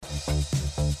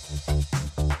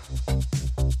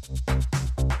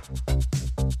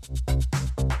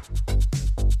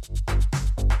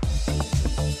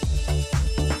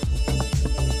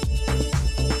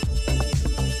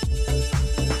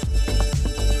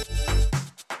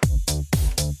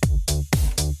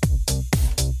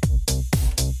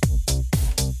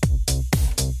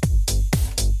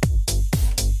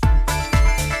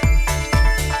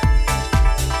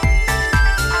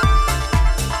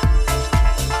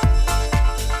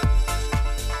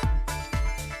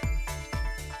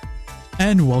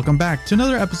And welcome back to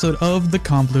another episode of the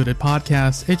Convoluted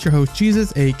Podcast. It's your host,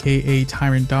 Jesus, aka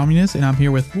Tyrant Dominus, and I'm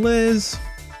here with Liz.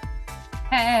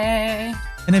 Hey.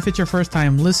 And if it's your first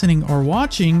time listening or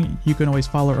watching, you can always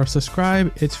follow or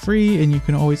subscribe. It's free, and you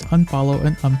can always unfollow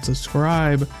and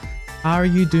unsubscribe. How are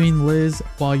you doing, Liz,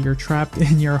 while you're trapped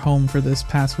in your home for this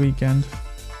past weekend?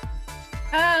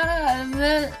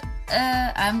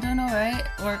 I'm doing alright.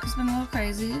 Work has been a little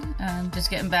crazy. I'm just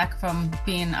getting back from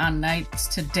being on nights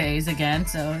to days again.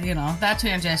 So, you know, that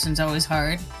transition's always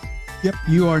hard. Yep,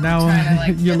 you are now,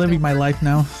 you're living my life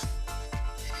now.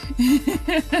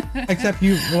 Except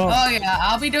you, well. Oh yeah,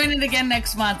 I'll be doing it again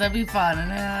next month. That'll be fun.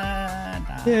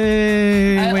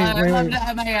 Yay! I love to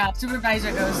have my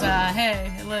supervisor goes,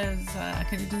 hey, Liz,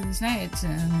 can you do these nights?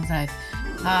 And he's like,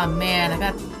 oh man, I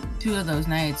got 2 of those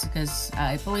nights because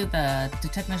I believe the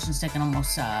technician's taking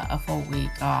almost a full week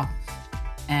off.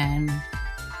 And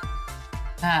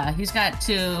he's got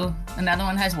 2, another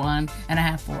one has 1, and I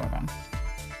have 4 of them.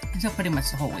 So pretty much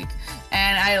the whole week.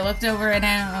 And I looked over at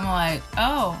him and I'm like,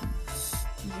 oh,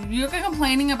 you're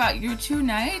complaining about your 2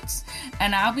 nights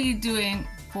and I'll be doing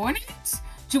 4 nights?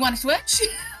 Do you want to switch?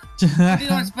 Do you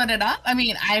want to split it up? I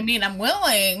mean, I'm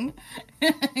willing.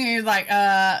 He's like,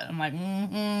 I'm like,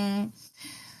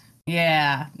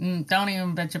 yeah, don't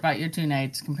even bitch about your 2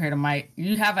 nights compared to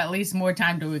you have at least more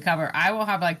time to recover. I will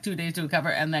have like 2 days to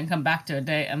recover and then come back to a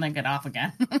day and then get off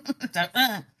again. So,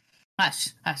 hush.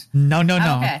 No.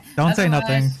 Okay. Don't say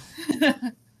nothing.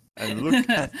 And look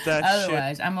at that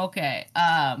Otherwise, shit. I'm okay.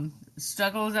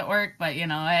 Struggles at work, but you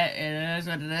know, it is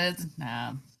what it is.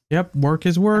 Yep, work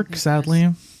is work,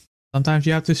 sadly. Sometimes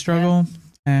you have to struggle,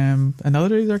 and other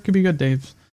days there could be good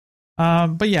days.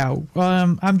 But yeah,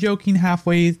 I'm joking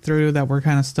halfway through that we're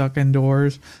kind of stuck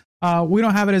indoors. We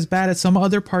don't have it as bad as some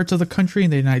other parts of the country in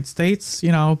the United States,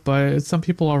 you know, but some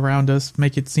people around us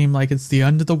make it seem like it's the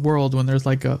end of the world when there's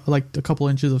like a couple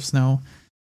inches of snow.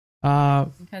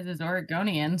 Because it's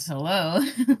Oregonians, hello.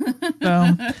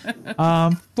 So,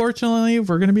 fortunately,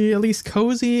 we're going to be at least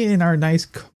cozy in our nice,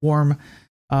 warm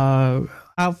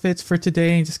outfits for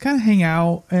today and just kind of hang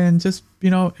out and just, you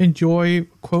know, enjoy,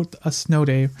 quote, a snow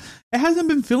day. It hasn't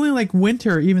been feeling like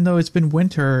winter, even though it's been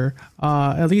winter,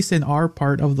 at least in our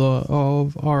part of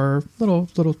our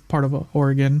little part of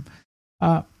Oregon.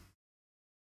 Has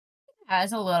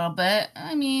a little bit.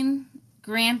 I mean,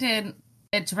 granted,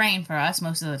 it's rained for us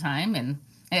most of the time, and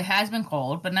it has been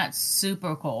cold, but not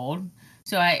super cold.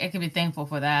 So I can be thankful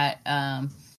for that.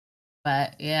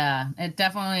 But yeah, it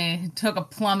definitely took a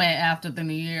plummet after the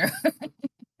new year.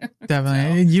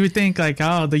 Definitely. So. You would think like,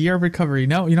 oh, the year of recovery.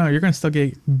 No, you know, you're going to still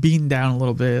get beaten down a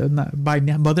little bit by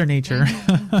Mother Nature.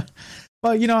 Mm-hmm.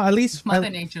 But, you know, at least Mother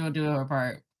Nature will do her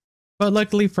part. But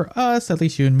luckily for us, at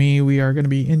least you and me, we are going to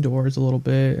be indoors a little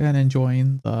bit and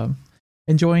enjoying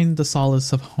the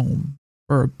solace of home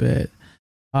for a bit.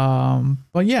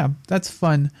 But yeah, that's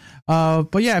fun.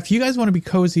 But yeah, if you guys want to be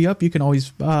cozy up, you can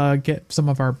always get some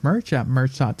of our merch at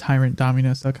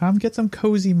merch.tyrantdominus.com. Get some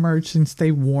cozy merch and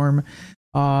stay warm,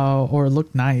 or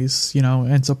look nice, you know,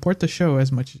 and support the show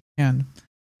as much as you can.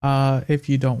 If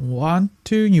you don't want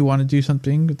to, you want to do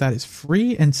something that is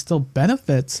free and still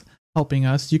benefits helping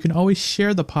us, you can always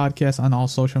share the podcast on all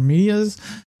social medias,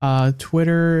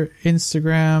 Twitter,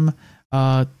 Instagram,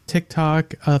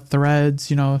 TikTok, Threads,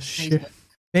 you know,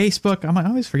 Facebook. I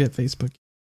always forget Facebook,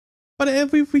 but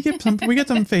if we get some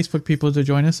Facebook people to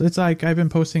join us. It's like I've been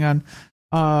posting on.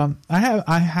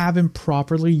 I haven't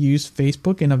properly used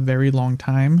Facebook in a very long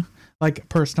time, like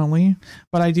personally,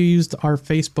 but I do use our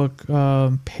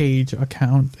Facebook page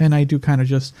account, and I do kind of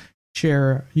just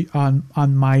share on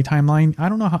my timeline. I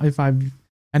don't know if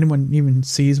anyone even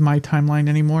sees my timeline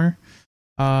anymore,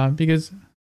 because.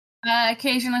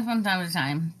 Occasionally from time to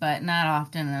time, but not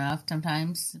often enough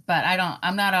sometimes. But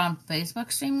I'm not on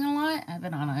Facebook streaming a lot. I've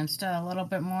been on Insta a little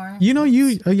bit more. You know,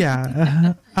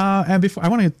 and before I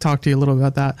want to talk to you a little bit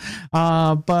about that.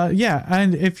 But yeah,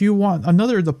 and if you want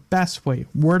the best way,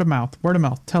 word of mouth.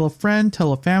 Tell a friend,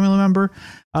 tell a family member,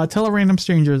 tell a random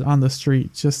strangers on the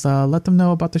street. Just let them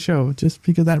know about the show, just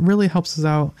because that really helps us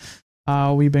out.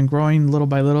 We've been growing little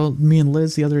by little. Me and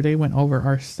Liz the other day went over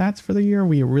our stats for the year.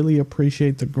 We really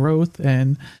appreciate the growth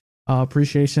and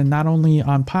appreciation, not only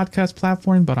on podcast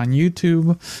platforms, but on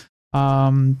YouTube.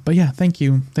 But yeah, thank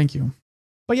you.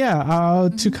 But yeah,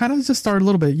 to kind of just start a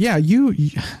little bit. Yeah,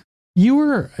 you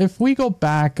were, if we go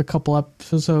back a couple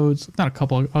episodes, not a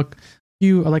couple, like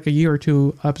a year or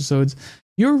two episodes,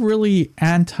 you're really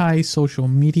anti social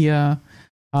media.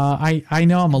 I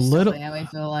know I'm a little. I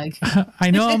feel like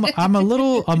I know I'm a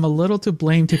little to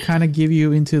blame to kind of give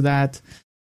you into that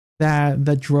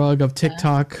drug of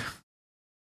TikTok.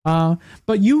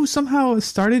 But you somehow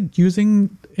started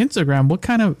using Instagram. What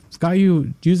kind of got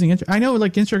you using it? I know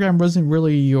like Instagram wasn't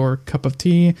really your cup of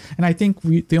tea, and I think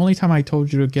the only time I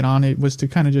told you to get on it was to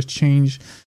kind of just change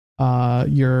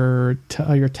your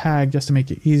tag just to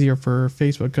make it easier for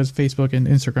Facebook, because Facebook and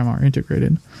Instagram are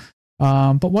integrated.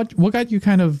 But what got you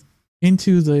kind of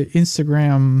into the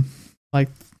Instagram like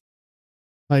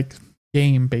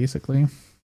game basically?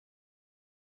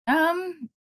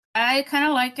 I kind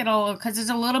of like it all because it's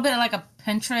a little bit like a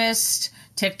Pinterest,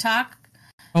 TikTok.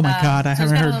 Oh my god, I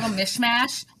haven't heard a little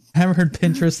mishmash. I haven't heard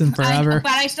Pinterest in forever.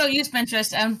 But I still use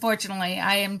Pinterest. Unfortunately,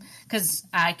 because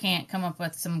I can't come up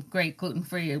with some great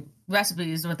gluten-free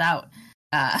recipes without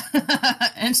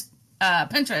Pinterest.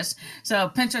 So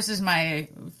Pinterest is my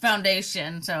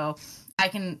foundation. So I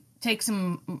can take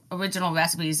some original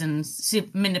recipes and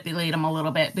manipulate them a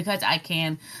little bit because I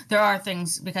can. There are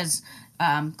things because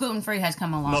gluten-free has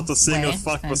come along. Not a single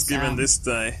fuck was given this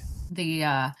day.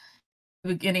 The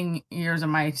beginning years of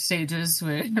my stages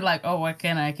were like, oh, what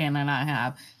can I not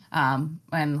have?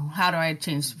 And how do I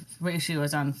change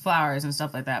ratios on flours and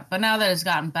stuff like that? But now that it's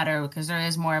gotten better because there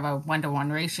is more of a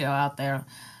 1-to-1 ratio out there.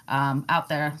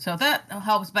 So that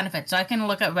helps benefit. So I can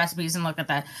look at recipes and look at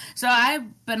that. So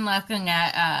I've been looking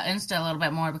at Insta a little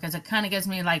bit more because it kind of gives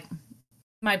me like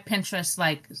my Pinterest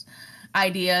like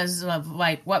ideas of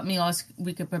like what meals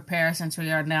we could prepare, since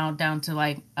we are now down to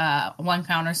like one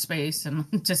counter space and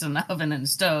just an oven and a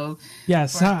stove.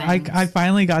 Yes, I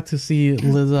finally got to see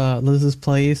Liz's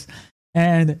place,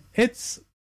 and it's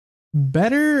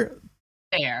better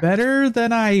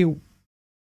than I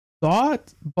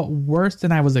thought, but worse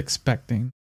than I was expecting.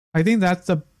 I think that's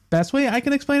the best way I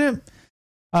can explain it.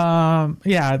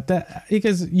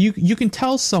 Because you can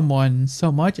tell someone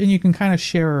so much, and you can kind of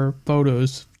share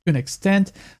photos to an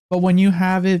extent, but when you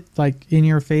have it like in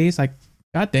your face, like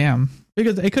goddamn,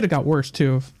 because it could have got worse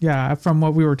too. Yeah, from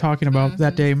what we were talking about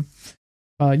that day,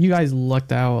 you guys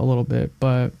lucked out a little bit,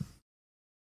 but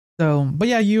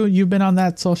yeah, you've been on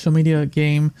that social media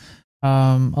game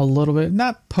a little bit,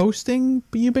 not posting,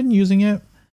 but you've been using it,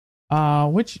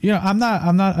 which, you know, I'm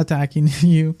not attacking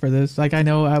you for this. Like, I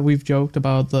know we've joked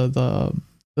about the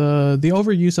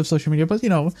overuse of social media, but you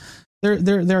know,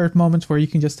 there are moments where you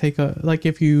can just take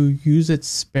if you use it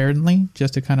sparingly,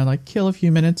 just to kind of like kill a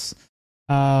few minutes,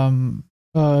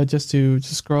 just to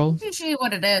scroll. Usually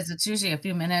what it is, it's usually a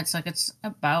few minutes. Like it's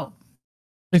about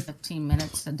 15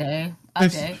 minutes a day.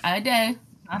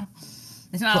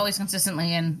 It's not always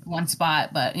consistently in one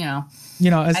spot, but you know,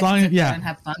 as long as and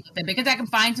have fun with it, because I can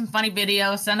find some funny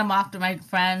videos, send them off to my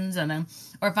friends,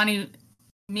 or funny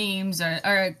memes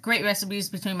or great recipes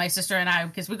between my sister and I,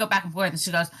 because we go back and forth, and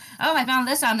she goes, "Oh, I found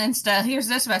this on Insta. Here's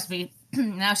this recipe."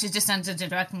 Now she just sends it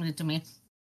directly to me,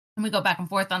 and we go back and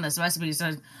forth on this recipe.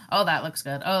 So, oh, that looks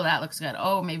good. Oh, that looks good.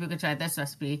 Oh, maybe we could try this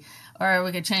recipe, or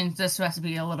we could change this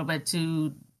recipe a little bit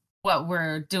to what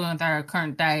we're doing with our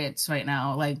current diets right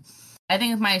now. Like, I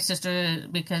think my sister,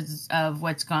 because of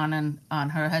what's gone on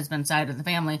her husband's side of the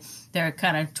family, they're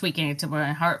kind of tweaking it to more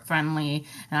heart friendly,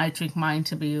 and I tweak mine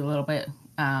to be a little bit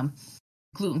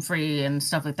gluten free and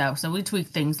stuff like that. So we tweak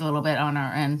things a little bit on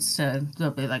our ends to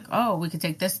be like, oh, we could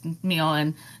take this meal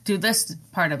and do this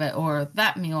part of it, or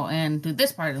that meal and do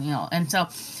this part of the meal. And so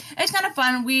it's kind of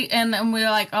fun. And we're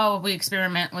like, oh, we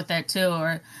experiment with it too,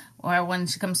 or when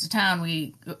she comes to town,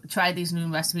 we try these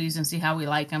new recipes and see how we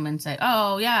like them, and say,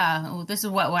 oh yeah, well, this is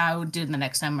what I would do the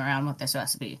next time around with this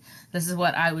recipe. This is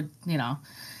what I would,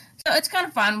 So it's kind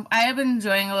of fun. I have been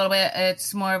enjoying a little bit.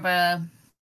 It's more of a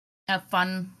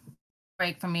fun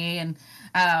break for me, and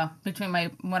between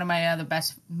one of my other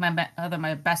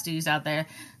besties out there,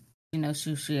 who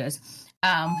she is.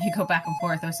 We go back and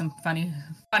forth with some funny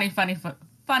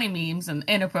memes, and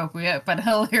inappropriate but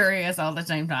hilarious all the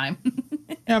same time.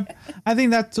 Yeah, I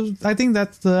think that's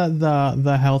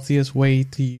the healthiest way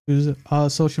to use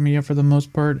social media for the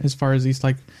most part, as far as these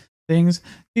like things.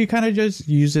 You kind of just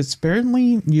use it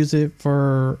sparingly, use it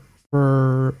for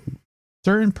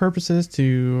certain purposes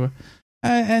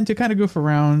and to kind of goof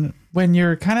around when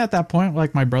you're kind of at that point,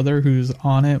 like my brother, who's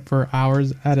on it for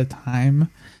hours at a time.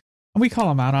 we call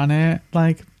them out on it.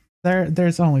 Like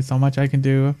there's only so much I can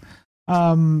do.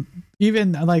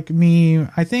 Even like me,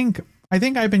 I think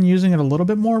I've been using it a little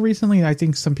bit more recently. I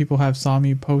think some people have saw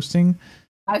me posting.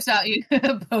 I saw you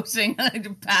posting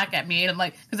back at me, and I'm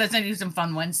like, because I sent you some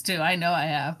fun ones too. I know I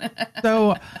have.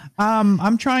 So,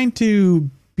 I'm trying to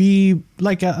be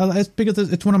like, because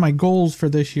it's one of my goals for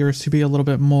this year is to be a little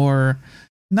bit more,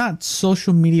 not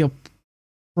social media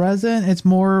present. It's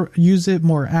more use it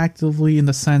more actively in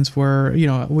the sense where, you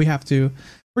know,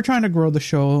 we're trying to grow the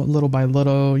show little by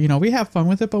little. You know, we have fun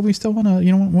with it, but we still want to,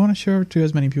 you know, want to share it to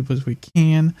as many people as we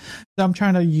can. So I'm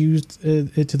trying to use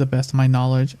it to the best of my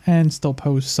knowledge and still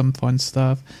post some fun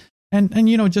stuff. And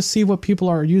you know, just see what people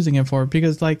are using it for,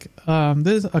 because like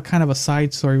there's a kind of a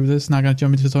side story. This is not going to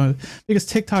jump into something, because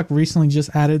TikTok recently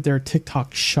just added their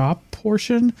TikTok shop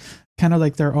portion, kind of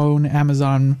like their own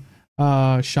Amazon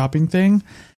shopping thing.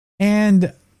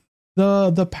 And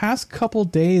the past couple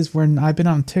days when I've been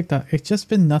on TikTok, it's just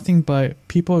been nothing but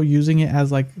people using it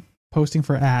as like posting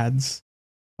for ads.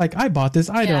 Like, I bought this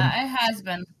item. Yeah, it has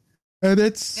been. And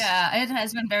it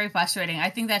has been very frustrating.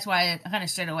 I think that's why I kind of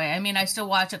strayed away. I mean, I still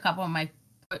watch a couple of my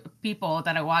people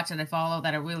that I watch and I follow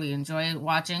that I really enjoy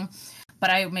watching, but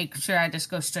I make sure I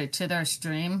just go straight to their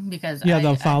stream, because the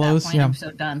follows. At that point, I'm so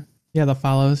done. Yeah, the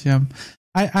follows. Yeah.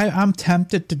 I'm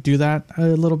tempted to do that a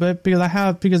little bit, because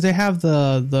they have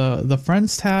the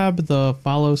friends tab, the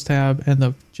follows tab, and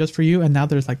the just for you, and now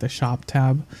there's like the shop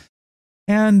tab.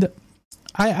 And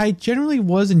I generally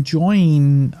was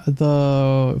enjoying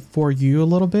the for you a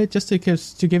little bit, just to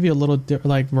give you a little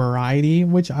like variety,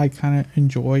 which I kind of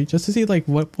enjoy, just to see like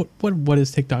what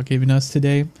is TikTok giving us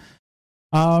today.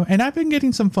 And I've been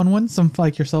getting some fun ones, some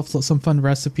like yourself, some fun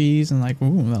recipes, and like,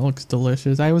 ooh, that looks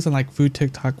delicious. I was in like food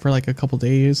TikTok for like a couple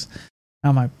days.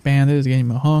 Now my bandit is getting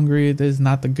me hungry. This is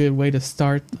not the good way to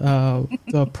start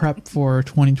the prep for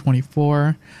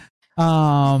 2024.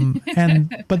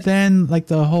 But then like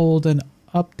the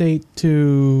update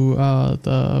to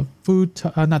the food,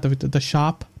 not the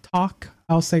shop talk,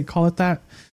 call it that.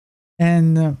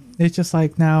 And it's just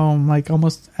like now, like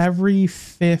almost every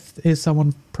fifth is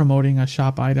someone promoting a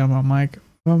shop item. I'm like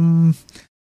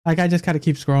I just gotta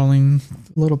keep scrolling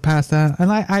a little past that.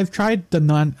 And I've tried the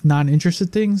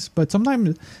non-interested things, but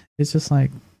sometimes it's just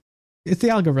like, it's the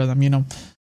algorithm, you know.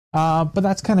 But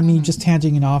that's kind of me just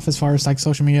tangenting off as far as like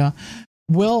social media.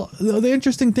 Well, the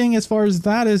interesting thing as far as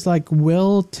that is like,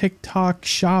 will TikTok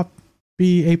Shop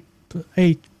be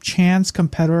a chance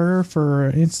competitor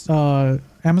for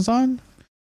Amazon?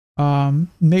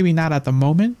 Maybe not at the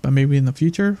moment, but maybe in the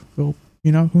future. Well,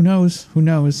 you know, who knows?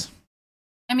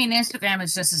 I mean, Instagram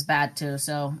is just as bad too.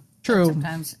 So true.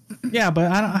 Sometimes, yeah,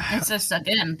 but I don't. It's just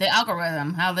again the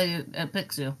algorithm, how it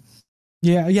picks you.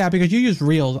 Yeah, because you use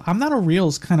Reels. I'm not a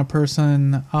Reels kind of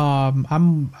person.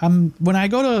 I'm when I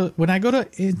go to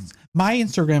my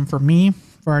Instagram,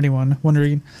 for anyone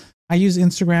wondering, I use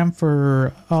Instagram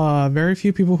for very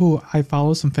few people who I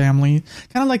follow, some family.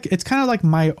 It's kind of like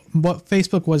what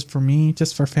Facebook was for me,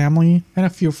 just for family and a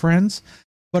few friends.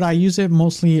 But I use it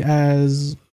mostly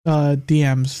as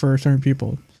DMs for certain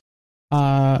people.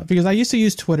 Because I used to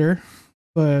use Twitter,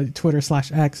 but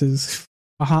Twitter/X is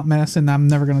a hot mess, and I'm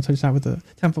never going to touch that with a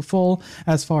 10-foot full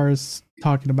as far as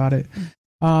talking about it.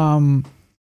 But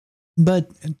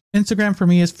Instagram for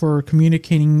me is for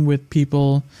communicating with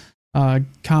people,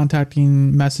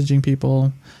 contacting, messaging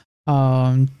people,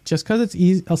 just because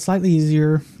it's slightly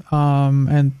easier,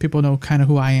 and people know kind of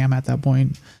who I am at that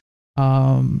point.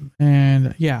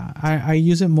 And yeah, I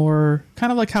use it more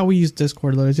kind of like how we use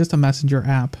Discord. It's just a messenger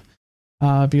app,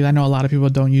 because I know a lot of people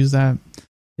don't use that.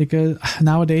 Because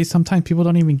nowadays, sometimes people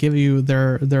don't even give you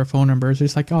their phone numbers.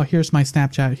 It's like, oh, here's my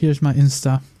Snapchat, here's my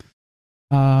Insta,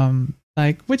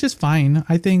 which is fine.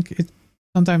 I think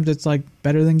sometimes it's like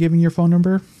better than giving your phone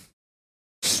number.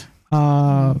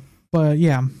 But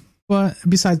yeah, but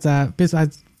besides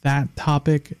that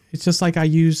topic, it's just like I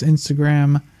use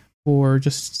Instagram for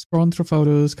just scrolling through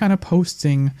photos, kind of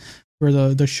posting for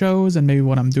the shows and maybe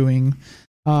what I'm doing,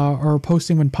 or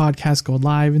posting when podcasts go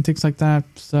live and things like that.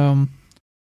 So.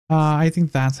 I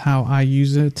think that's how I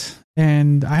use it.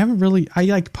 And I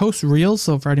like post Reels.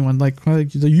 So for anyone like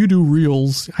you do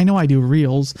Reels, I know I do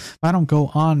Reels, but I don't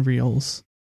go on Reels.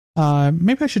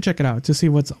 Maybe I should check it out to see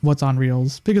what's on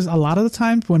Reels, because a lot of the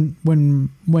times when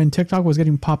TikTok was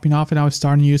popping off and I was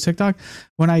starting to use TikTok,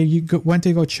 when I went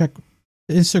to go check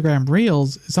Instagram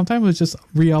Reels, sometimes it was just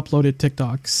re-uploaded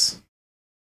TikToks.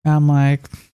 And I'm like,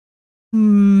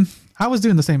 I was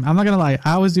doing the same. I'm not gonna lie.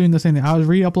 I was doing the same thing. I was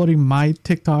re-uploading my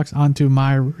TikToks onto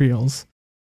my Reels.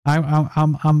 I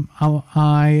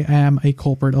am a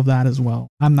culprit of that as well.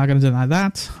 I'm not gonna deny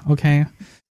that. Okay.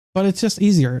 but it's just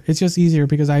easier. It's just easier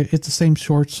because it's the same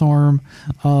short form,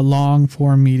 long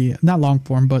form media, not long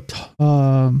form, but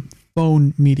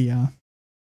phone media.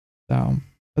 So,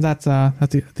 but that's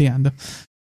the end.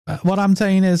 What I'm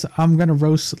saying is I'm gonna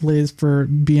roast Liz for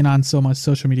being on so much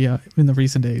social media in the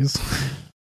recent days.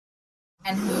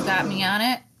 And who got me on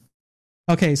it?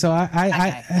 Okay, so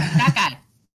That guy.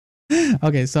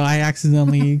 Okay, so I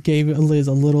accidentally gave Liz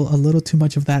a little too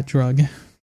much of that drug.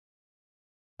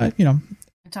 But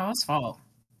it's all his fault.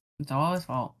 It's all his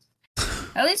fault.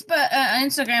 At least, but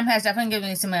Instagram has definitely given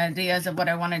me some ideas of what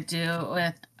I want to do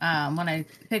with when I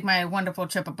take my wonderful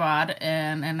trip abroad,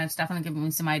 and it's definitely given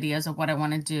me some ideas of what I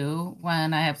want to do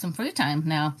when I have some free time.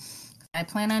 Now, I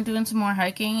plan on doing some more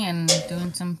hiking and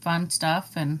doing some fun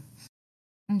stuff and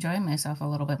enjoying myself a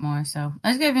little bit more. So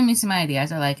it's giving me some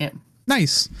ideas. I like it.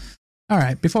 Nice. All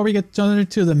right. Before we get to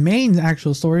the main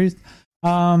actual stories,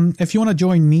 if you want to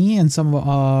join me and some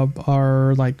of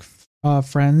our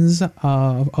friends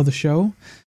of the show,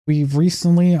 we've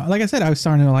recently, like I said, I was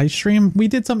starting a live stream. We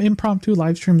did some impromptu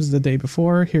live streams the day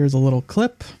before. Here's a little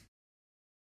clip.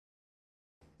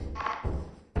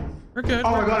 We're good.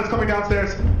 Oh my god, it's coming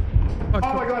downstairs. Oh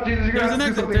my god, Jesus, you're There's an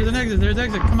exit. There's an exit. There's an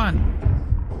exit. Come on.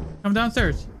 Come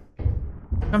downstairs.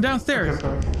 Come downstairs.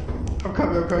 Okay, I'm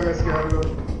coming. I scared.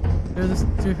 There's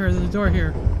a door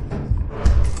here.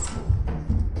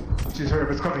 Jeez, hurry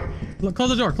up, it's coming. Look, close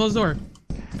the door. Close the door.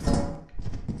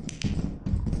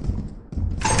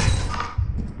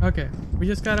 Okay, we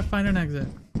just gotta find an exit.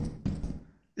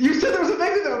 You said there was an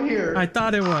exit down here. I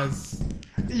thought it was.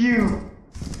 Jesus,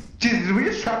 did we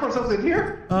just trap ourselves in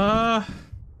here?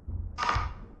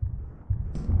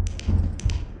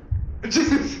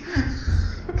 Jesus.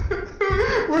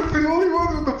 We're the only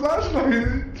ones with the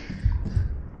flashlight.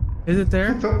 Is it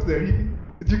there? It's up there.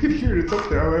 You can hear it. It's up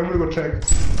there. I'm gonna go check.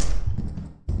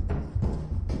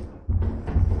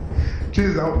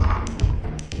 Jesus, out.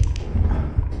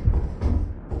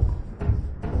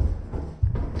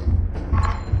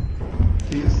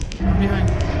 Jeez. Behind.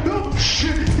 No,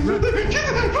 shit.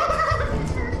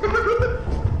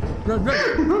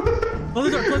 Run.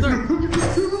 Close the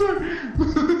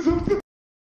door.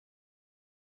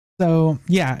 So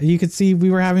yeah, you can see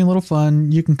we were having a little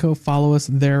fun. You can go follow us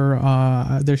there.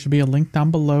 There should be a link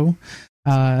down below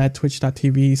at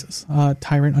twitch.tv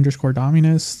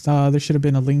tyrant_dominus. There should have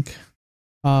been a link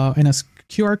in a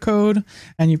QR code,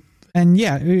 and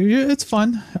yeah, it's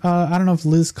fun. I don't know if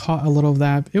Liz caught a little of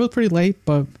that. It was pretty late,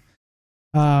 but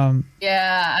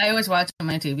yeah, I was watching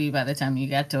my TV by the time you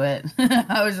got to it.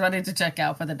 I was ready to check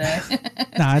out for the day.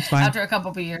 Nah, it's fine. After a couple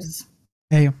of years.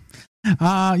 Hey,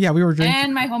 yeah, we were drinking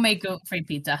and my homemade gluten-free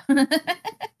pizza.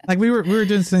 Like we were doing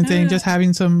the same thing, just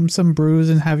having some brews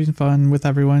and having fun with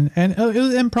everyone, and it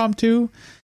was impromptu.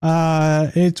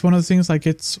 It's one of those things like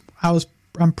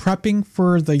I'm prepping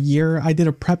for the year. I did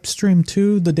a prep stream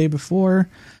too the day before,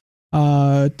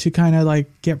 to kind of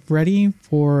like get ready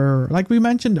for, like we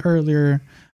mentioned earlier,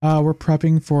 we're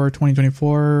prepping for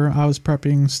 2024. I was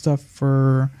prepping stuff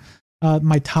for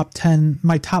my top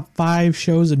 5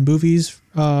 shows and movies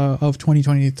of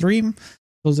 2023.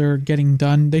 Those are getting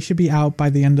done. They should be out by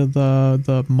the end of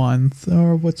the month,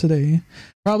 or what's today?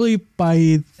 Probably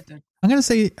by, I'm gonna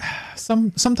say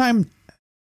sometime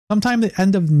the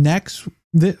end of next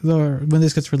when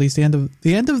this gets released, the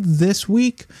end of this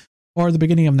week or the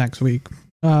beginning of next week.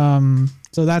 So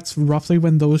that's roughly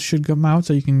when those should come out.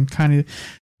 So you can kind of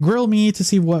grill me to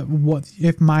see what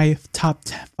if my top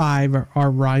 5 are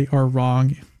right or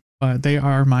wrong, but they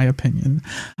are my opinion.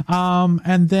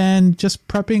 And then just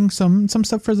prepping some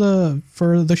stuff for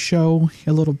the show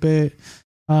a little bit,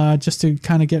 just to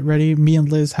kind of get ready. Me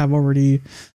and Liz have already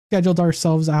scheduled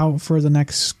ourselves out for the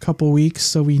next couple weeks,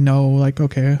 so we know, like,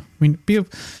 okay,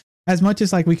 as much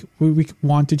as like we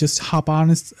want to just hop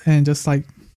on and just like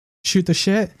shoot the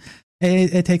shit.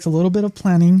 It takes a little bit of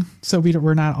planning, so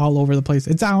we're not all over the place.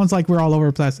 It sounds like we're all over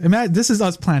the place. This is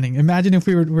us planning. Imagine if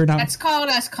we're not. That's called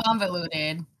us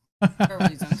convoluted for a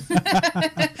reason.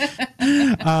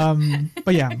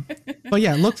 But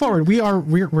yeah, look forward.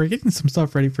 We're getting some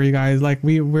stuff ready for you guys. Like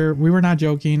we were not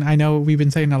joking. I know we've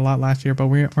been saying it a lot last year, but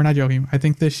we're not joking. I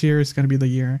think this year is going to be the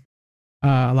year.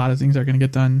 A lot of things are going to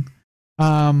get done.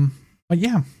 But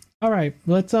yeah. All right,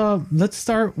 let's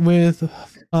start with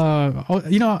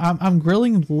I'm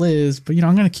grilling Liz, but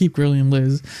I'm gonna keep grilling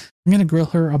Liz. I'm gonna grill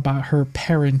her about her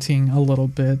parenting a little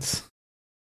bit.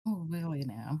 Oh, really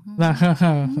now?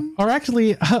 Or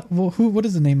actually, what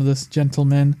is the name of this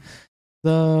gentleman?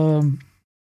 So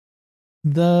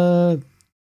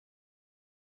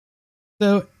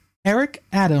Eric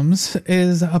Adams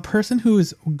is a person who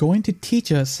is going to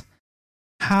teach us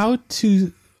how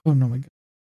to. Oh no, my God.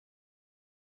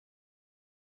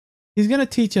 He's gonna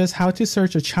teach us how to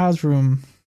search a child's room.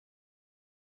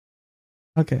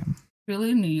 Okay.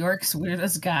 Really, New York's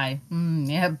weirdest guy.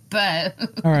 Yeah, but.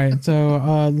 All right,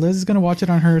 so Liz is gonna watch it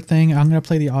on her thing. I'm gonna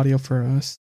play the audio for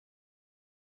us.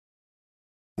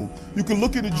 You can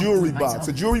look at a jewelry box.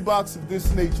 A jewelry box of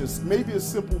this nature, maybe a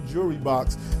simple jewelry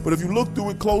box, but if you look through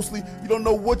it closely, you don't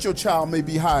know what your child may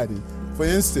be hiding. For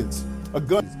instance, a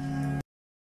gun.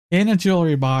 In a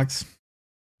jewelry box,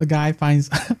 the guy finds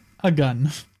a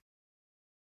gun.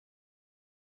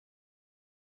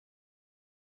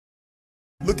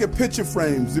 Look at picture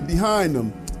frames and behind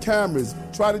them, cameras.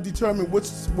 Try to determine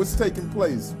what's taking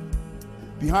place.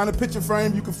 Behind a picture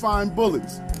frame, you can find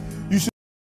bullets.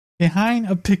 Behind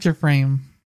a picture frame,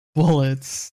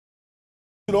 bullets.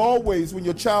 Always, when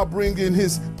your child brings in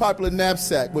his popular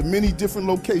knapsack with many different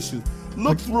locations,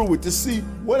 look through it to see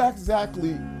what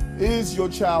exactly is your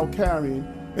child carrying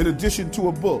in addition to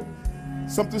a book.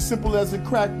 Something simple as a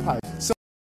crack pipe.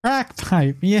 Crack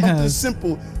pipe, yes.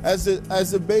 Something simple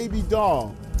as a baby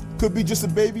doll. Could be just a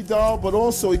baby doll, but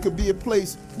also it could be a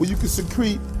place where you can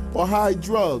secrete or hide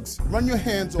drugs. Run your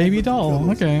hands on baby doll,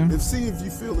 okay. And see if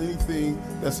you feel anything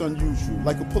that's unusual.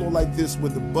 Like a pillow like this where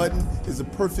the button is a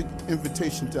perfect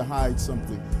invitation to hide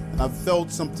something. And I felt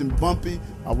something bumpy.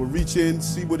 I would reach in,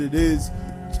 see what it is.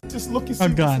 Just look and see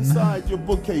what's inside your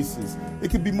bookcases.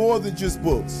 It could be more than just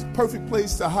books. Perfect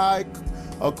place to hide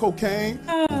cocaine.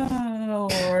 Oh,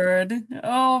 Lord.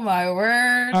 Oh, my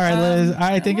word. All right, Liz,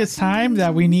 I think it's time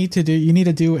that you need to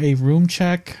do a room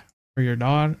check for your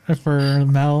daughter, for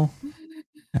Mel,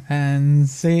 and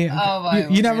see.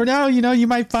 You never know. You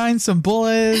might find some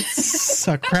bullets,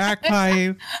 a crack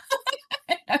pipe,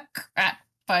 a crack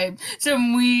pipe,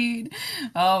 some weed.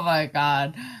 Oh my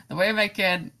God! The way my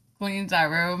kid cleans that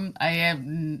room,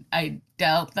 I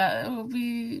doubt that it will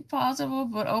be possible.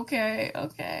 But okay.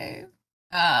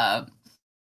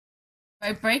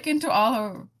 I break into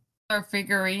all our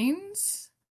figurines.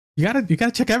 You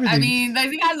gotta check everything. I mean,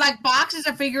 they got like boxes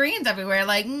of figurines everywhere.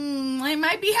 Like, I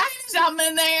might be hiding something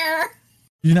in there.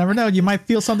 You never know. You might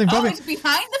feel something. Oh, it's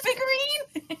behind the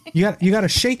figurine. you gotta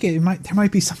shake it. There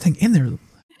might be something in there.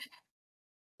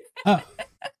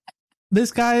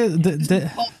 This guy,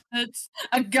 it's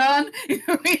a gun. He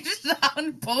reaches out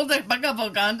and pulls a couple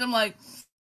of guns. I'm like,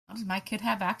 how does my kid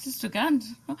have access to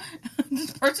guns? This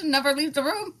person never leaves the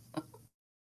room.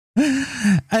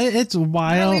 It's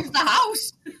wild. Leaves the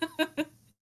house.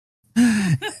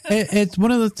 It's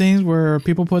one of the things where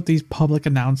people put these public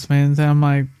announcements, and I'm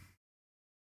like,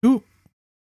 "Who?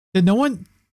 Did no one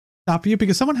stop you?"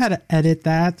 Because someone had to edit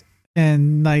that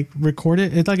and like record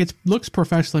it. It's like it looks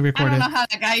professionally recorded. I don't know how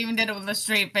that guy even did it with a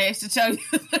straight face. To tell you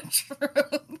the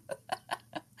truth,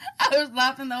 I was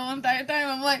laughing the whole entire time.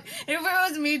 I'm like, if it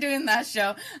was me doing that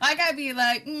show, I gotta be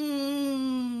like,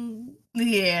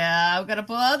 yeah, I'm gonna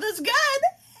pull out this gun.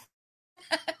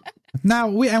 Now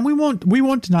we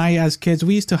won't deny, as kids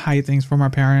we used to hide things from our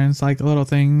parents, like little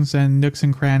things and nooks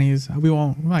and crannies.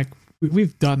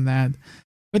 We've done that,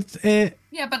 but but it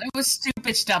was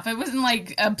stupid stuff. It wasn't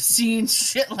like obscene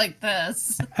shit like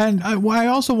this. And I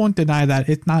also won't deny that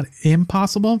it's not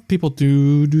impossible. People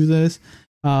do this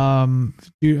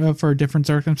for different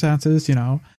circumstances,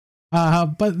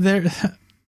 but there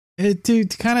to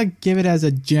kind of give it as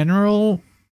a general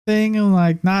thing,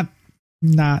 like not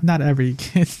every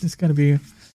kid is going to be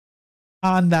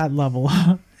on that level.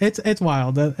 It's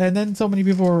wild. And then so many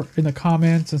people were in the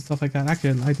comments and stuff like that.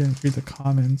 Actually, I didn't read the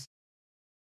comments.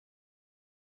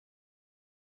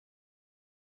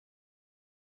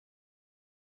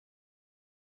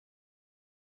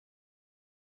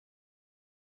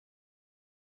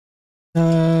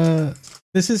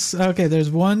 This is okay. There's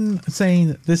one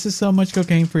saying, "This is so much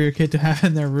cocaine for your kid to have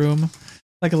in their room,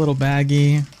 like a little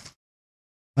baggie."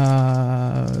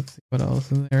 Let's see what else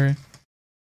is there.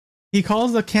 He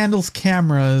calls the candles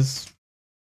cameras.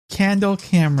 Candle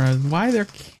cameras. Why are there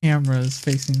cameras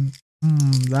facing?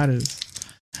 That is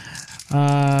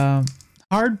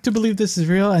hard to believe this is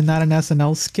real and not an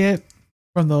SNL skit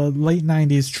from the late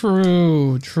 90s.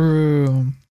 True.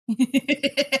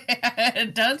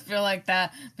 It does feel like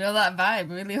that. Feel that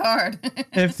vibe really hard.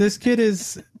 If this kid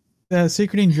is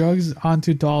secreting drugs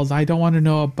onto dolls, I don't want to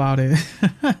know about it.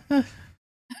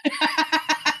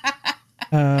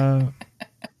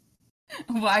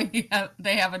 Why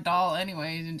they have a doll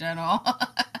anyways in general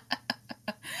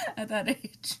at that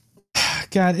age.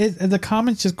 God, the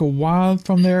comments just go wild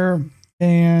from there,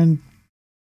 and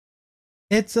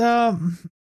it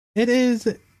is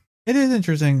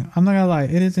interesting. I'm not gonna lie,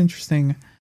 it is interesting.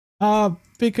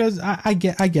 Because I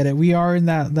get it. We are in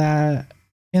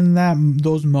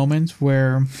those moments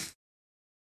where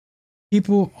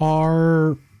people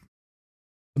are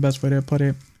the best way to put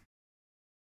it.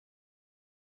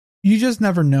 You just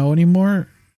never know anymore.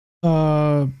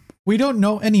 We don't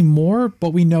know anymore,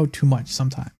 but we know too much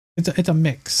sometimes. It's a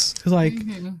mix. It's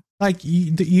like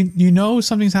you know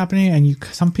something's happening, and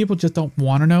some people just don't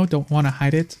want to know, don't want to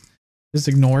hide it, just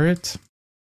ignore it.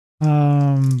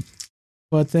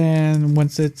 But then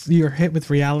once you're hit with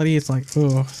reality, it's like,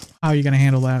 oh, how are you gonna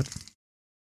handle that?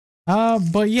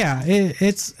 But yeah,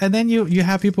 it's and then you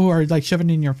have people who are like shoving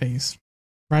it in your face,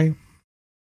 right?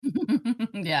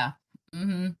 Yeah.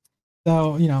 Mm-hmm.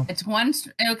 So it's one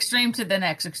extreme to the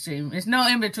next extreme. There's no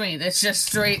in between. It's just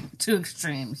straight to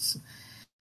extremes.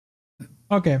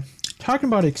 Okay, talking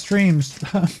about extremes,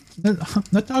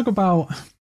 let's talk about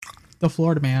the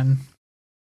Florida man.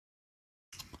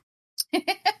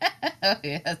 Oh,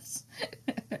 yes.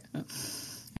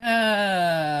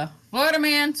 Florida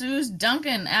man sues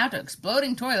Dunkin after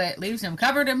exploding toilet leaves him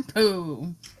covered in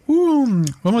poo. Ooh,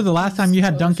 when was the last time you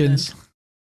had Dunkins?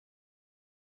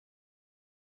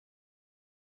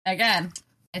 Again,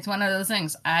 it's one of those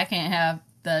things. I can't have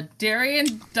the dairy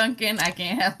and Dunkin'. I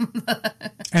can't have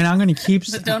and I'm gonna keep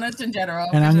the donuts in general.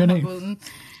 And I'm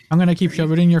gonna keep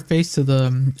shoving it in your face to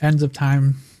the ends of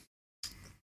time.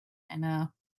 I know.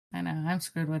 I'm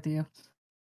screwed with you.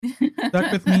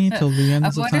 Stuck with me till the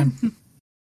ends of time.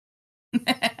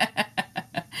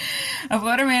 A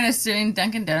Florida man is suing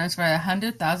Dunkin' Donuts for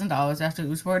 $100,000 after he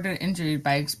was reported injured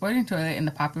by exploding toilet in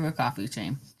the popular coffee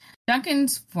chain.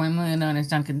 Dunkin's, formerly known as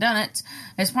Dunkin' Donuts,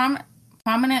 is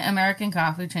prominent American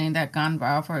coffee chain that gone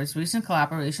viral for its recent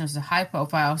collaborations with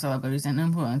high-profile celebrities and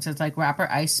influencers like rapper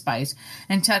Ice Spice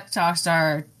and TikTok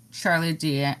star Charli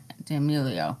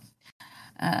D'Amelio.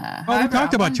 We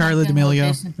talked about Charli D'Amelio.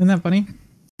 Isn't that funny?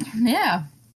 Yeah.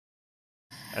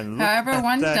 However,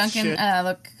 one Dunkin'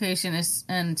 location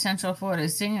in Central Florida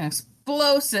is seeing an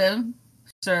explosive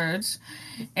surge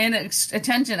in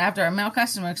attention after a male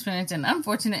customer experienced an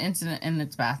unfortunate incident in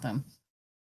its bathroom.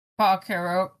 Paul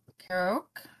Carrack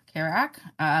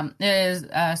is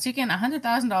seeking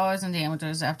 $100,000 in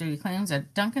damages after he claims a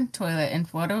Dunkin' toilet in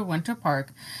Florida Winter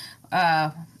Park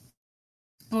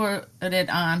exploded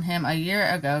on him a year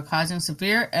ago, causing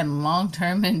severe and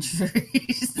long-term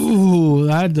injuries. Ooh,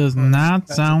 that does not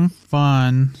sound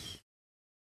fun.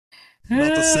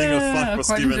 Not a single fuck was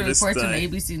According to given this reports on day.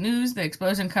 ABC News, the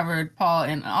explosion covered Paul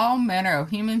in all manner of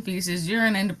human feces,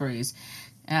 urine, and debris.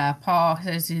 Paul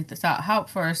says he sought help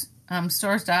for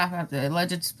store staff after the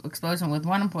alleged explosion, with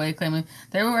one employee claiming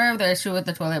they were aware of the issue with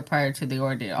the toilet prior to the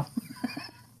ordeal.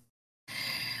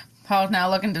 Paul is now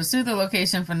looking to sue the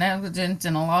location for negligence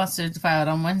in a lawsuit filed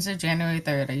on Wednesday, January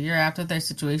 3rd, a year after the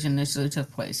situation initially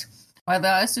took place. While the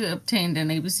lawsuit obtained in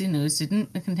ABC News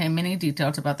didn't contain many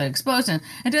details about the explosion,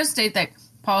 it does state that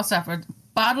Paul suffered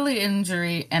bodily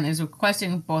injury and is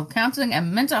requesting both counseling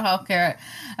and mental health care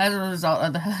as a result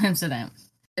of the incident.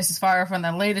 This is far from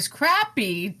the latest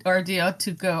crappy ordeal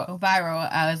to go viral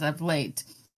as of late.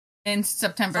 In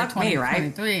September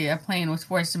 2023, a plane was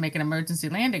forced to make an emergency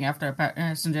landing after a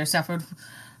passenger suffered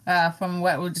from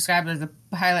what was described as the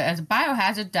pilot as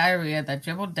biohazard diarrhea that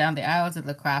dribbled down the aisles of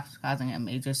the craft, causing a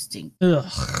major stink.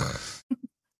 Ugh.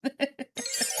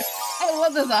 I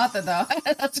love this author, though.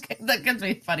 That gets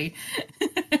me funny.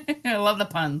 I love the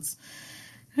puns.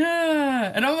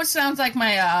 It almost sounds like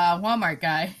my Walmart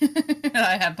guy that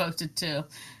I had posted, too.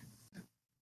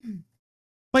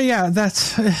 But yeah,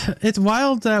 it's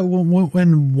wild that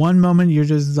when one moment you're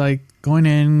just like going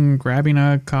in, grabbing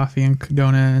a coffee and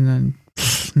donut, and then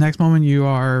next moment you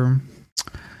are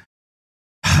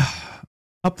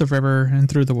up the river and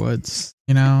through the woods,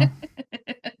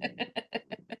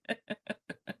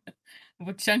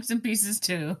 With chunks and pieces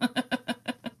too.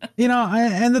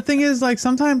 And the thing is, like,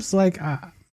 sometimes, like,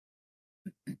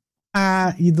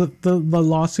 the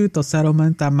lawsuit, the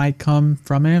settlement that might come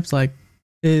from it, it's like,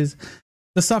 is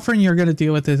the suffering you're going to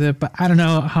deal with, is it? But I don't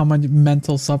know how much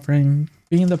mental suffering,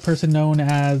 being the person known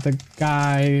as the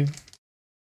guy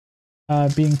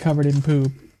being covered in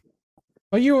poop.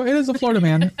 But it is a Florida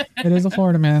man. It is a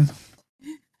Florida man.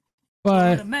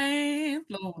 But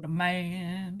Florida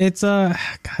man. It's God,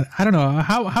 I don't know.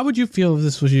 How would you feel if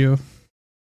this was you?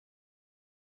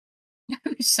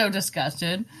 I'd be so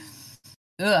disgusted.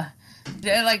 Ugh.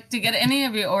 Like, to get any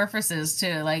of your orifices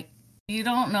too, like, you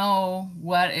don't know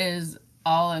what is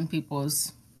all in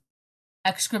people's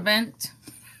excrement.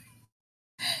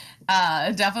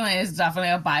 Definitely is definitely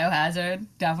a biohazard.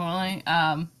 Definitely.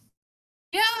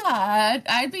 Yeah,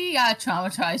 I'd be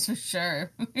traumatized for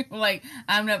sure. Like,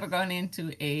 I'm never going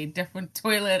into a different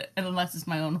toilet unless it's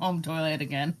my own home toilet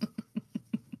again.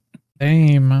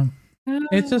 Same.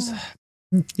 It's just,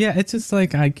 Yeah, it's just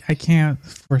like I can't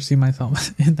foresee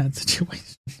myself in that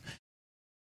situation.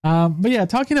 But yeah,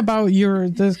 talking about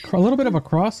there's a little bit of a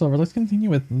crossover. Let's continue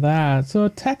with that. So a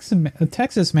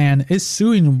Texas man is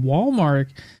suing Walmart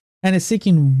and is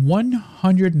seeking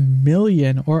 100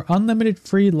 million or unlimited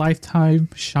free lifetime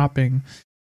shopping.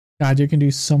 God, you can do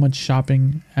so much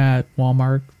shopping at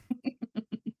Walmart.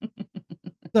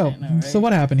 So, know, right? So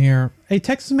what happened here? A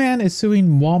Texas man is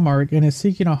suing Walmart and is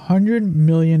seeking 100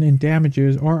 million in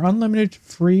damages or unlimited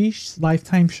free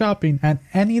lifetime shopping at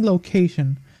any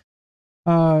location.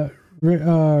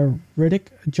 Riddick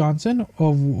Johnson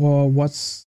of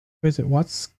Watscom?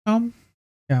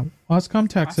 Yeah, Watscom,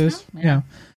 Texas. Watscom? Yeah.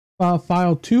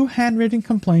 Filed 2 handwritten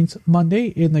complaints Monday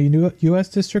in the U.S.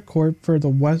 District Court for the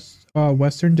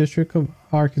Western District of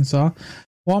Arkansas,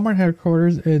 Walmart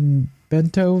headquarters in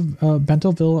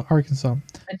Bentonville, Arkansas.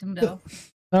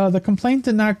 The complaint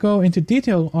did not go into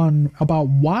detail about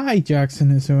why Jackson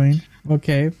is suing.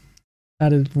 Okay,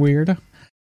 that is weird.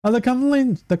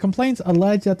 The complaints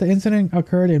allege that the incident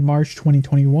occurred in March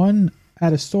 2021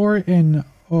 at a store in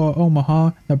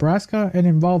Omaha, Nebraska, and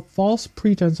involved false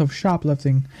pretense of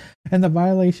shoplifting and the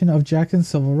violation of Jackson's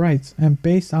civil rights, and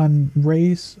based on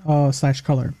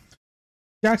race/color.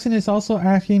 Jackson is also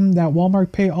asking that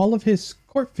Walmart pay all of his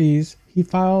court fees. He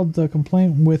filed the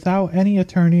complaint without any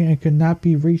attorney and could not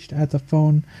be reached at the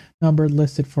phone number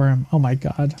listed for him. Oh my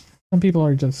God. Some people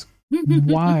are just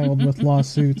wild with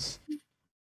lawsuits.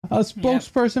 A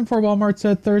spokesperson for Walmart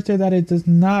said Thursday that it does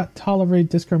not tolerate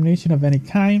discrimination of any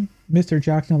kind. Mr.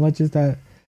 Jackson alleges that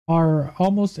are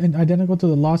almost identical to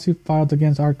the lawsuit filed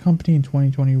against our company in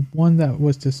 2021 that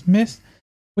was dismissed.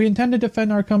 We intend to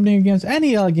defend our company against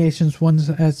any allegations once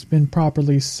it has been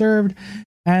properly served,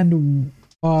 and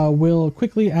will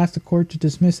quickly ask the court to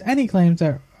dismiss any claims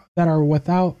that are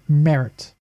without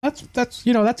merit. That's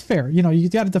fair. You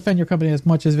got to defend your company as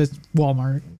much as it's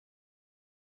Walmart.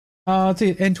 Let's see.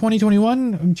 In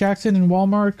 2021, Jackson and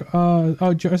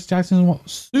Jackson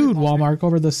sued Walmart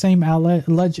over the same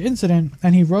alleged incident,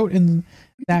 and he wrote in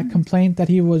that complaint that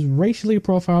he was racially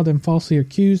profiled and falsely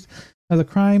accused of the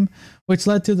crime, which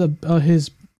led to his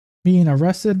being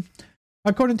arrested.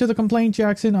 According to the complaint,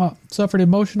 Jackson suffered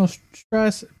emotional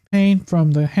stress, pain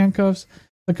from the handcuffs.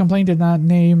 The complaint did not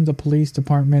name the police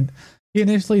department. He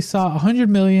initially sought 100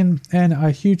 million and a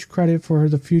huge credit for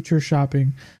the future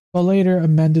shopping, but later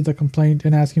amended the complaint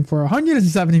and asking for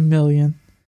 170 million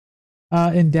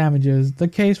in damages. The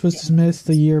case was dismissed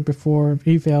the year before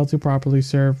he failed to properly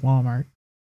serve Walmart.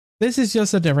 This is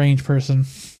just a deranged person.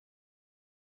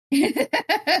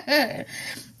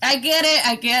 I get it.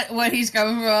 I get what he's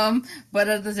coming from, but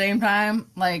at the same time,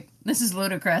 like, this is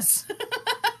ludicrous.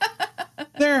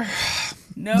 Without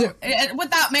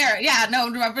merit. Yeah,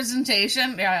 no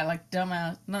representation. Yeah, like,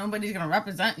 dumbass. Nobody's gonna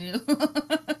represent you.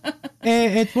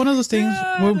 It's one of those things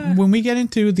when we get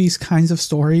into these kinds of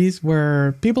stories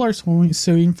where people are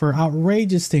suing for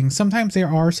outrageous things. Sometimes there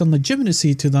are some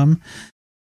legitimacy to them,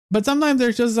 but sometimes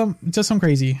there's just some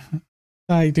crazy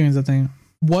guy doing something.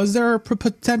 Was there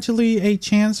potentially a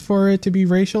chance for it to be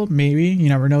racial? Maybe. You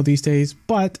never know these days.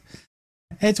 But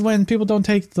it's when people don't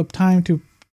take the time to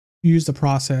use the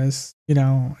process.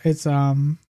 It's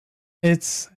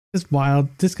just wild.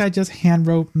 This guy just hand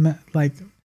wrote like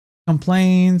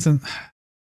complaints, and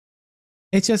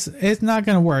it's not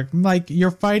gonna work. Like,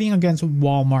 you're fighting against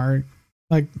Walmart,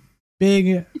 like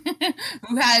big,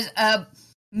 who has a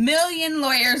million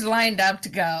lawyers lined up to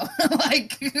go.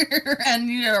 And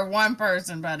you're one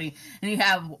person, buddy, and you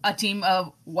have a team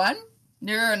of one.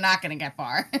 You're not gonna get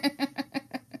far.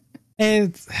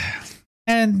 And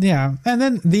then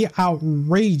the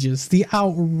outrageous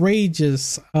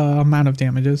amount of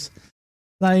damages.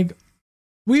 Like,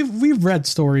 we've read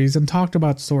stories and talked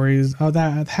about stories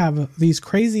that have these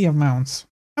crazy amounts.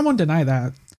 I won't deny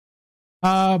that.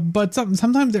 But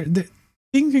sometimes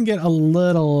things can get a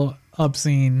little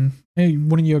obscene. Hey,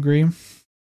 wouldn't you agree?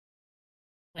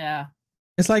 Yeah.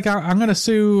 It's like I'm gonna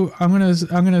sue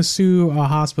a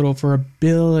hospital for $1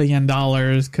 billion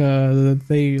because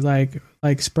they like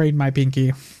sprayed my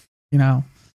pinky.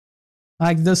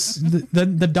 Like this,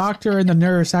 the doctor and the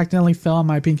nurse accidentally fell on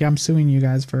my pinky. I'm suing you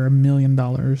guys for $1 million.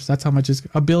 That's how much is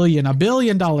 $1 billion. $1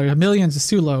 billion. $1 million is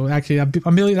too low. Actually,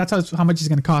 $1 million. That's how much it's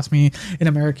going to cost me in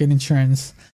American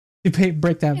insurance to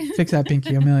fix that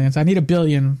pinky. $1 million. So I need $1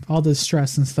 billion. All this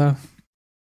stress and stuff.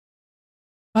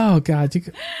 Oh God. It's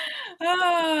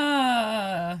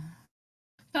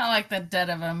not like the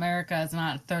debt of America is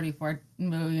not $34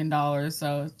 million,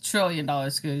 so $1 trillion.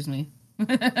 Excuse me.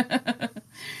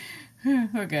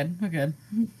 We're good.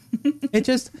 It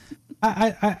just,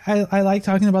 I like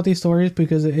talking about these stories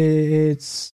because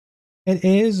it's it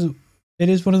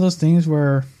is one of those things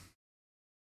where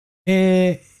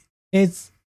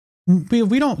it's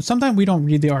we don't sometimes we don't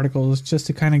read the articles just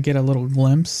to kind of get a little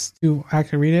glimpse to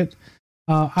actually read it.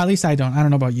 At least I don't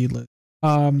know about you, Liz.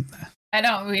 I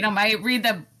don't read them. I read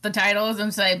the titles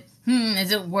and say,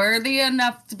 is it worthy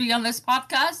enough to be on this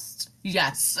podcast?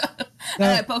 Yes. And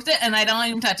I post it and I don't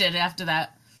even touch it after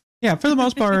that. Yeah, for the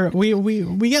most part,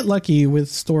 we get lucky with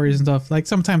stories and stuff. Like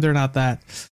sometimes they're not that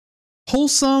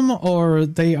wholesome or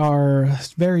they are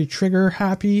very trigger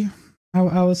happy,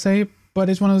 I would say. But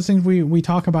it's one of those things we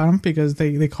talk about them because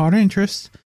they caught our interest.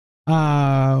 There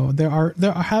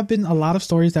have been a lot of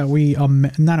stories that we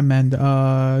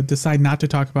decide not to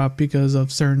talk about because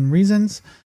of certain reasons.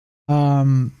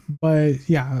 But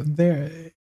yeah,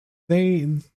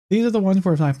 these are the ones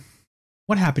where it's like,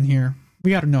 what happened here?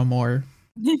 We got to know more.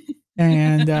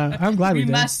 And I'm glad we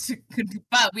did.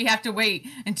 But we have to wait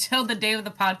until the day of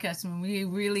the podcast when we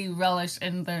really relish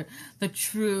in the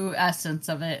true essence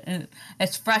of it. And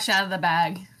it's fresh out of the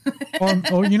bag. or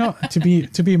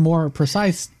to be more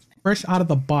precise, fresh out of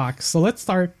the box. So let's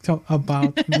start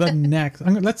about the next.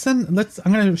 I'm going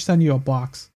to send you a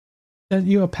box. Send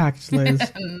you a package,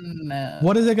 Liz. No.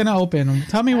 What is it going to open?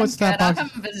 Tell me what's that box. I'll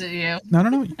come visit you.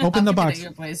 No. Open the box.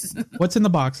 Your place. What's in the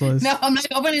box, Liz? No, I'm not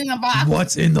opening the box.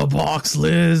 What's in the box,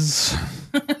 Liz?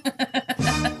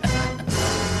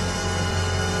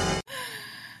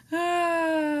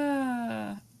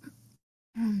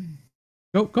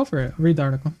 Go for it. Read the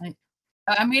article.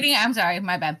 I'm sorry,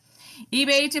 my bad.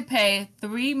 eBay to pay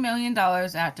 $3 million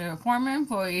after former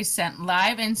employees sent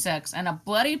live insects and a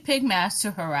bloody pig mask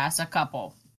to harass a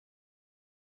couple.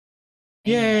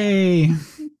 Yay!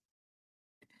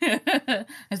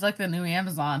 It's like the new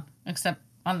Amazon, except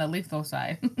on the lethal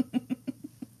side.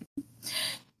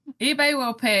 eBay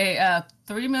will pay a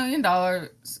 $3 million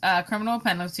criminal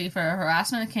penalty for a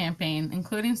harassment campaign,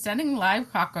 including sending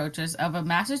live cockroaches of a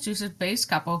Massachusetts-based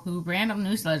couple who ran a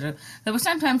newsletter that was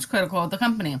sometimes critical of the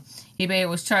company. eBay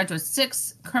was charged with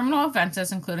 6 criminal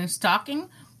offenses, including stalking,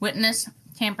 witness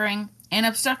tampering, and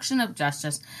obstruction of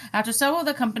justice, after several of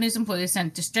the company's employees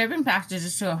sent disturbing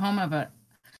packages to a home of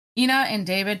Ina and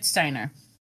David Steiner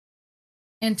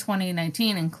in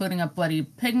 2019, including a bloody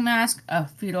pig mask, a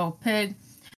fetal pig,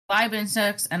 live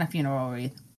insects, and a funeral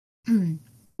wreath.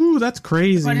 Ooh, that's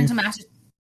crazy. According to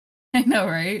I know,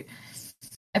 right?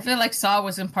 I feel like Saw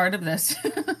was in part of this.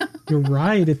 You're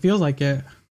right. It feels like it.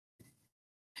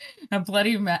 A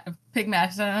bloody pig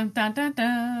mask. Dun, dun, dun,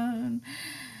 dun.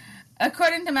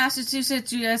 According to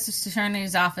Massachusetts U.S.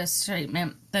 Attorney's Office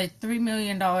statement, the $3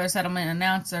 million settlement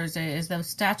announced Thursday is the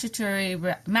statutory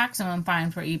maximum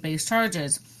fine for eBay's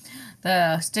charges.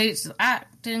 The state's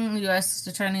acting U.S.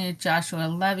 Attorney Joshua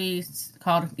Levy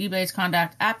called eBay's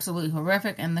conduct absolutely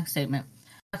horrific in the statement.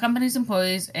 The company's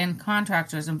employees and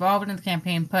contractors involved in the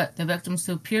campaign put the victims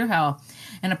through pure hell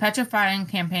in a petrifying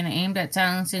campaign aimed at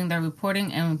silencing their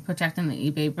reporting and protecting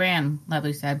the eBay brand,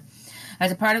 Levy said.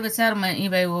 As a part of its settlement,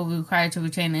 eBay will be required to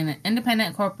retain an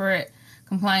independent corporate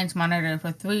compliance monitor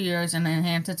for 3 years and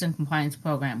enhance its compliance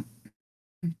program.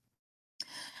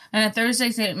 In a Thursday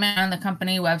statement on the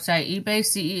company website, eBay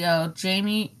CEO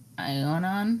Jamie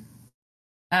Ionan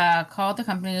called the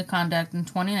company's conduct in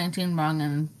 2019 wrong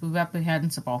and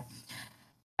reprehensible.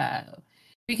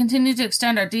 We continue to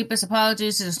extend our deepest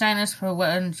apologies to the Steiners for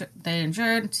what they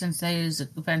endured since these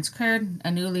events occurred.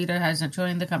 A new leader has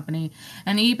joined the company,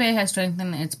 and eBay has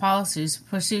strengthened its policies,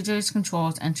 procedures,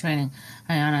 controls, and training,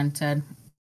 Ionan said.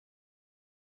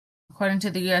 According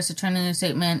to the U.S. Attorney's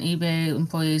statement, eBay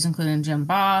employees, including Jim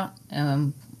Baugh,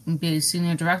 eBay's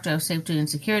senior director of safety and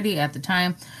security at the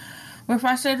time, were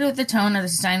frustrated with the tone of the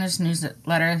Steiners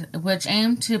newsletter, which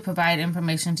aimed to provide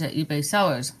information to eBay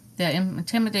sellers. The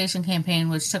intimidation campaign,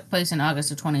 which took place in August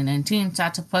of 2019,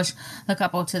 sought to push the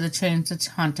couple to change the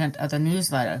content of the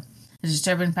newsletter. The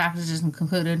disturbing packages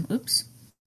concluded,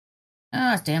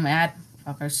 damn ad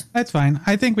fuckers. That's fine.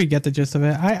 I think we get the gist of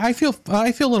it. I feel a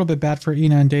little bit bad for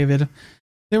Ina and David.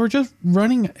 They were just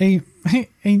running a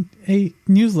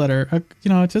newsletter,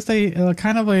 just a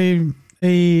kind of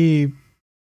a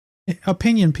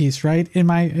opinion piece, right? In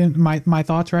my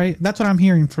thoughts, right? That's what I'm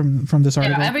hearing from this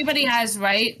article. Yeah, everybody has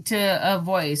right to a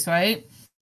voice, right?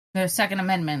 The Second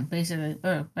Amendment, basically,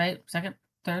 right? Second,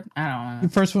 third, I don't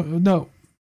know.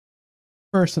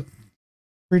 First,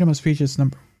 freedom of speech is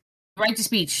number. Right to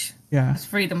speech. Yeah, it's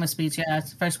freedom of speech. Yeah,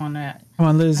 it's the first one. Come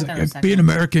on, Liz. Be an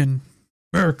American,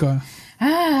 America.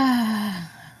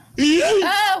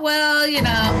 Well,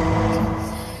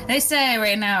 they say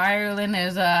right now Ireland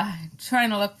is trying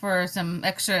to look for some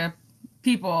extra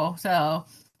people, so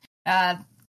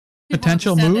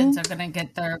potential move are going to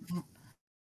get their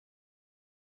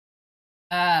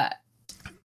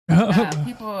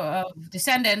people of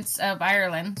descendants of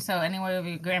Ireland, so anyone of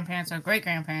your grandparents or great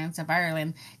grandparents of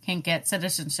Ireland can get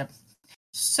citizenship.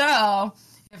 So,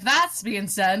 if that's being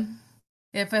said,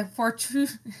 if a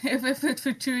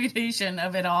fortuitation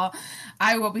of it all,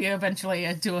 I will be eventually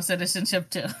a dual citizenship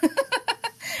too.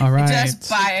 All right. Just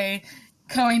by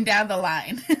going down the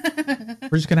line.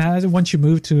 We're just gonna have, once you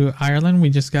move to Ireland, we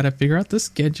just gotta figure out the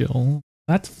schedule.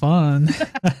 That's fun.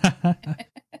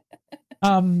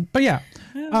 But yeah,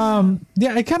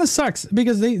 it kind of sucks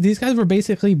because these guys were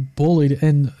basically bullied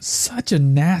in such a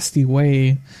nasty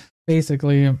way.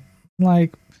 Basically,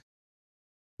 like,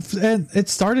 and it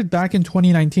started back in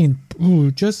 2019.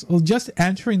 Ooh, just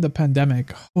entering the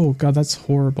pandemic. Oh god, that's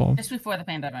horrible. Just before the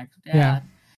pandemic. Yeah.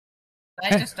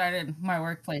 I just started my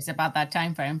workplace about that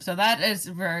time frame, so that is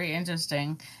very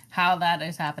interesting how that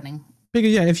is happening.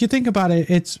 Because yeah, if you think about it,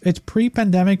 it's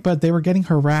pre-pandemic, but they were getting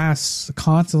harassed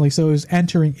constantly, so it was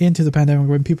entering into the pandemic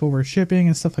when people were shipping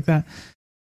and stuff like that.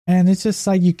 And it's just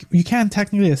like you can't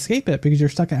technically escape it because you're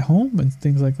stuck at home and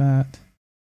things like that.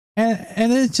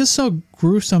 And it's just so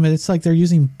gruesome. It's like they're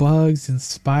using bugs and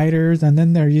spiders, and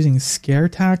then they're using scare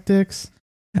tactics.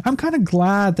 I'm kind of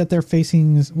glad that they're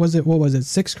facing, what was it,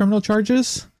 6 criminal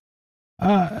charges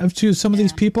to some of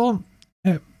these people.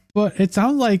 But it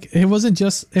sounds like it wasn't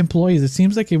just employees. It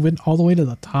seems like it went all the way to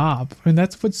the top. And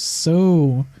that's what's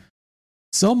so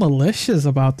malicious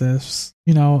about this,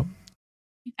 you know.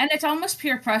 And it's almost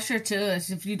peer pressure too,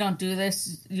 as if you don't do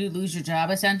this, you lose your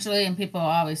job essentially. And people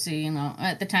obviously, you know,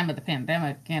 at the time of the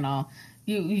pandemic, you know,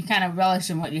 you kind of relish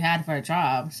in what you had for a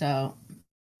job. So,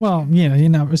 well, yeah, you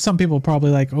know, some people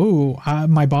probably like, oh,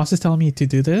 my boss is telling me to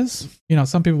do this. You know,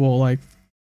 some people will like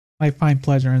find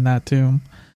pleasure in that too.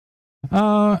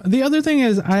 The other thing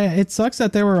is, it sucks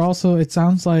that there were also, it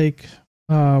sounds like,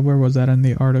 where was that in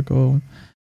the article,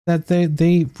 that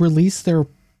they released their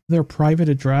private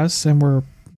address and were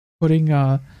putting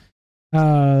their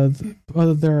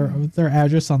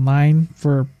address online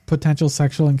for potential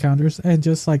sexual encounters and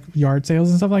just like yard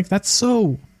sales and stuff like that's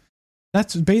doxing.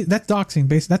 That's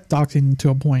doxing to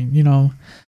a point, you know.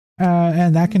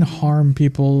 And that can harm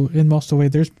people in most of the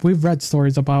way. We've read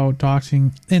stories about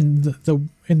doxing in the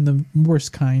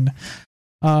worst kind.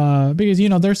 Because you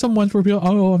know there's some ones where people,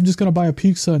 oh, I'm just gonna buy a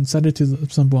pizza and send it to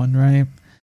someone, right?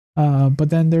 But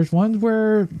then there's ones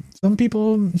where some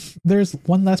people, there's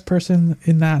one less person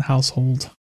in that household.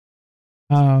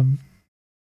 But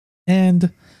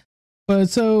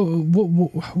so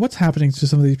what's happening to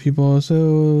some of these people?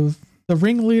 So the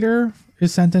ringleader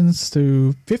is sentenced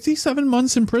to 57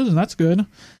 months in prison. That's good.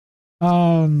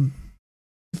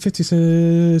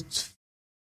 56,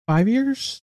 5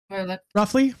 years,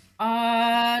 roughly.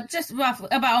 Just roughly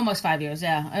about almost 5 years.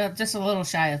 Yeah, just a little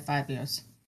shy of 5 years.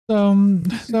 So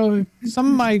some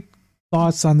of my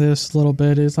thoughts on this a little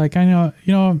bit is like, I know,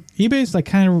 you know, eBay's like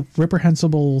kind of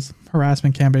reprehensible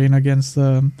harassment campaign against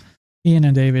Ian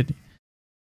and David.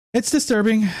 It's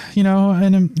disturbing, you know,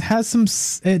 and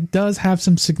it does have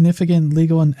some significant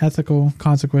legal and ethical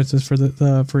consequences for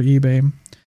for eBay.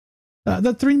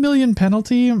 The $3 million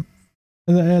penalty and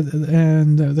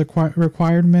the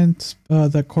requirement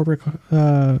that corporate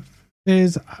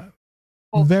is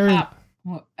very.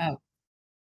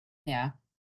 Yeah.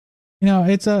 You know,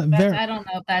 it's I don't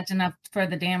know if that's enough for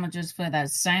the damages for that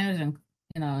signers and,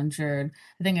 you know, insured.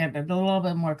 I think it's a little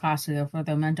bit more costly for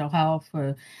the mental health,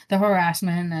 for the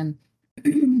harassment, and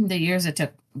the years it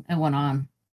went on.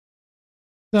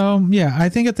 So yeah, I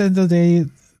think at the end of the day,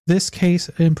 this case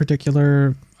in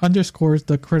particular underscores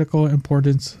the critical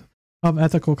importance of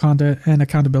ethical conduct and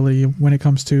accountability when it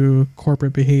comes to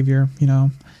corporate behavior. You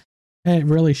know, it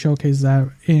really showcases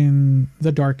that in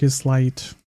the darkest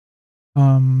light.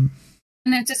 And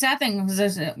it's a sad thing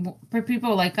because for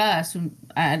people like us, who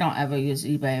I don't ever use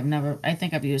eBay. I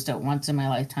think I've used it once in my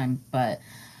lifetime, but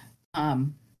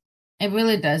it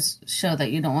really does show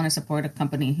that you don't want to support a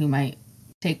company who might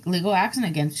take legal action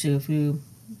against you if you,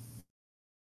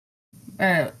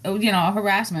 or, you know,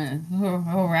 harass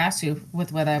you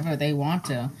with whatever they want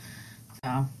to.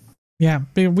 So. Yeah,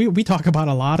 we talk about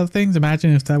a lot of things.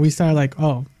 Imagine if we started like,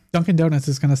 oh, Dunkin' Donuts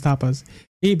is going to stop us.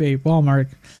 eBay, Walmart,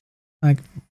 like,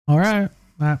 all right,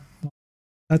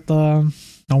 no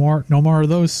more of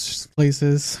those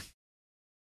places.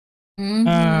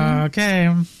 Mm-hmm. Okay.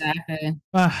 Exactly.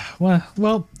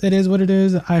 Well, it is what it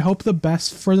is. I hope the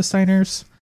best for the signers,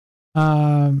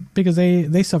 because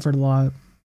they suffered a lot.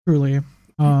 Truly,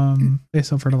 they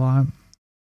suffered a lot.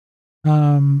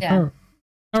 Yeah.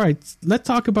 All right. Let's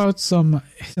talk about some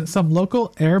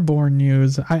local airborne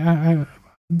news. I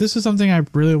this is something I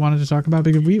really wanted to talk about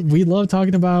because we love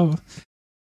talking about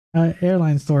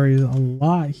airline stories a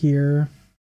lot here.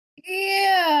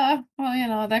 Yeah.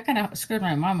 Well, that kind of screwed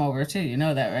my mom over too. You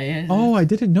know that, right? Oh, I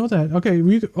didn't know that.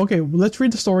 Okay, let's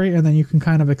read the story and then you can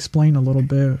kind of explain a little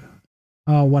bit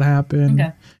what happened.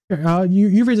 Okay. Here,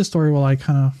 you read the story while I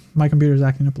kind of my computer's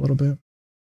acting up a little bit.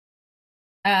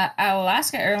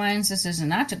 Alaska Airlines' decision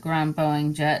not to ground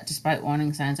Boeing jet, despite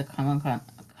warning signs of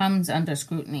comes under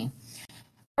scrutiny.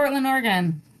 Portland,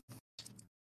 Oregon.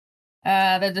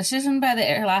 The decision by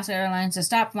the Alaska Airlines to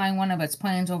stop flying one of its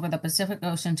planes over the Pacific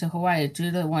Ocean to Hawaii due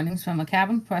to the warnings from a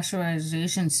cabin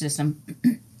pressurization system.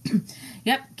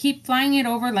 Yep, keep flying it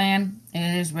over land.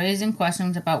 It is raising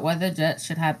questions about whether the jet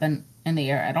should have been in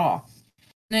the air at all.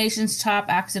 The nation's top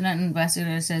accident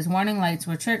investigator says warning lights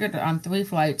were triggered on 3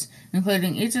 flights,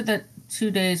 including each of the 2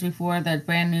 days before the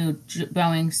brand new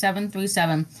Boeing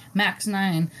 737 MAX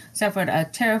 9 suffered a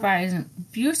terrifying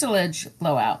fuselage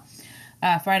blowout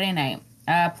Friday night.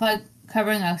 Plug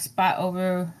covering a spot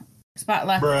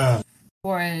left Bruh.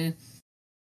 for a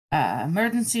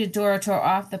emergency door tore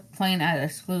off the plane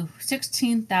as it flew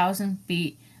 16,000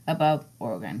 feet above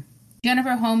Oregon.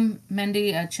 Jennifer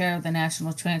Holm-Mendy, a chair of the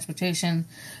National Transportation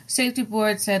Safety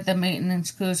Board, said the maintenance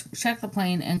crews checked the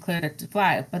plane and cleared it to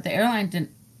fly, but the airline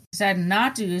decided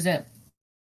not to use it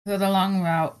for the long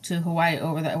route to Hawaii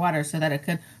over the water so that it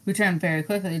could return very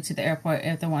quickly to the airport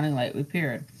if the warning light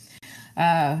appeared.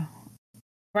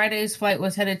 Friday's flight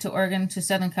was headed to Oregon to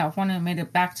Southern California and made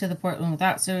it back to the Portland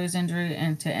without serious injury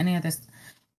and to any of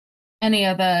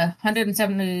the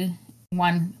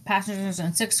 171 passengers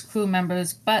and 6 crew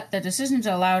members, but the decision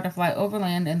to allow it to fly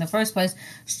overland in the first place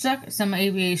struck some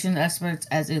aviation experts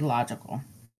as illogical.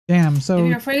 Damn. So if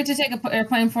you're afraid to take an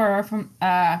airplane far from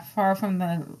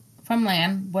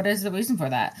land, what is the reason for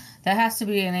that? That has to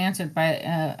be answered by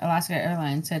Alaska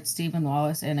Airlines, said Stephen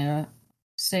Wallace, an air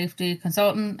safety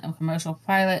consultant and commercial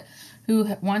pilot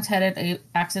who once headed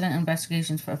accident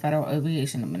investigations for Federal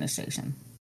Aviation Administration.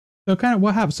 So kind of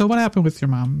what happened? So what happened with your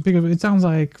mom? Because it sounds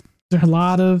like there are a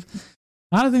lot of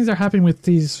things are happening with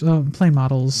these plane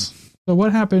models. So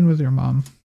what happened with your mom?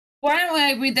 Why don't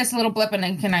I read this little blip and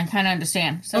then can I kind of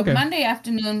understand? So Okay. Monday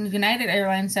afternoon, United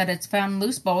Airlines said it's found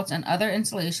loose bolts and other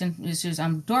insulation issues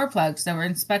on door plugs that were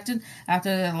inspected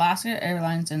after the Alaska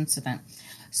Airlines incident.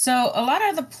 So a lot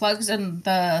of the plugs in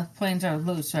the planes are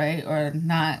loose, right? Or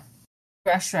not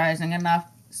pressurizing enough.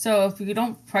 So if you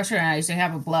don't pressurize, you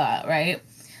have a blowout, right?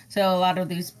 So a lot of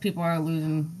these people are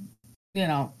losing,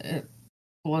 it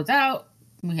blows out.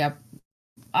 We have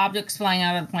objects flying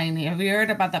out of the plane. Have you heard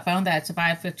about the phone that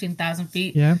survived 15,000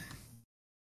 feet? Yeah.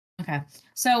 Okay.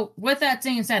 So with that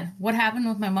being said, what happened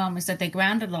with my mom is that they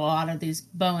grounded a lot of these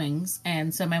Boeings,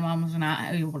 and so my mom was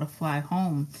not able to fly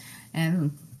home.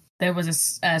 And there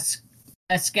was a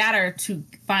scatter to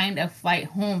find a flight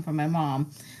home for my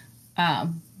mom.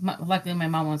 Luckily, my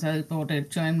mom was able to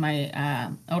join my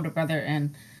older brother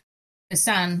and his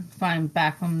son flying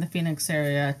back from the Phoenix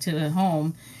area to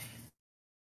home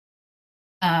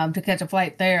to catch a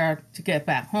flight there to get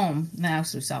back home. Now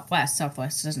to Southwest.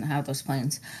 Southwest doesn't have those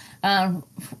planes.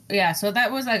 Yeah, so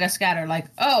that was like a scatter, like,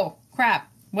 oh, crap.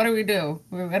 What do we do?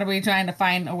 We're going to be trying to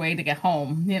find a way to get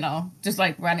home, just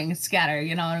like running a scatter,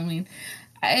 you know what I mean?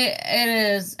 It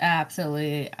is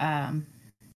absolutely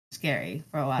scary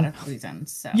for a lot of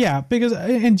reasons. So. Yeah, because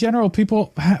in general,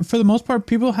 people, for the most part,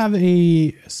 people have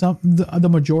the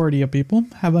majority of people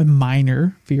have a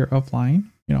minor fear of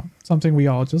flying. Something we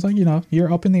all just like,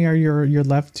 you're up in the air, you're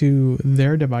left to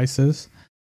their devices.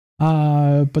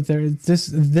 But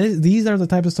these are the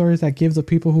type of stories that give the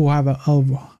people who have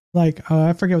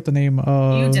I forget what the name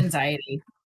of huge anxiety.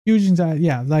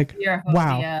 Yeah, like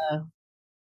wow.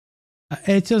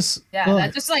 It just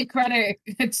that just like credit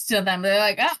to them. They're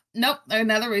like, nope,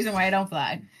 another reason why I don't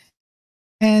fly.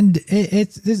 And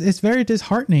it's very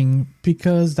disheartening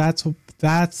because that's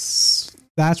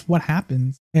what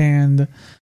happens, and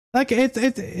like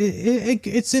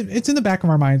it's in the back of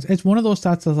our minds. It's one of those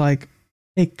thoughts of like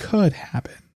it could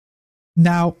happen.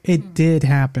 Now it did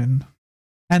happen,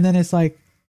 and then it's like,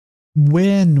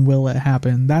 when will it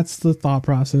happen? That's the thought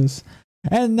process.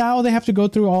 And now they have to go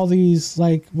through all these,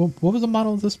 like, what was the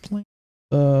model of this plane?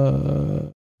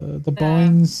 The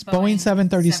Boeing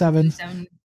 737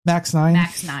 MAX 9.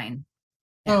 MAX 9.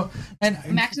 Yeah. Oh, and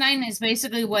MAX 9 is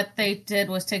basically what they did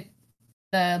was take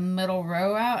the middle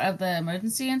row out of the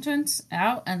emergency entrance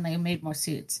out, and they made more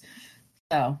seats.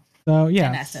 So yeah,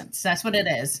 in essence, that's what it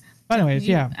is. But anyways,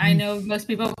 yeah. I know most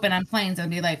people have been on planes and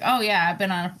be like, oh yeah, I've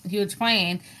been on a huge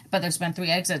plane, but there's been 3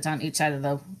 exits on each side of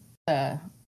the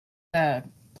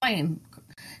plane.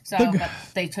 So but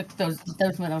they took those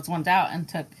middle ones out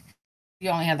and you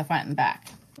only had the front and back.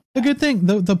 The good thing,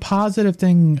 the positive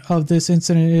thing of this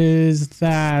incident is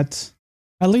that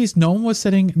at least no one was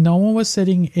sitting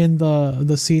in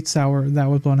the seats that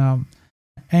was blown out,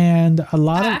 and a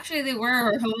lot of actually they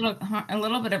were a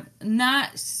little bit of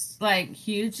not like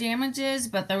huge damages,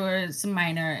 but there were some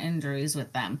minor injuries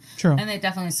with them. True. And they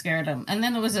definitely scared him. And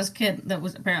then there was this kid that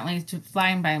was apparently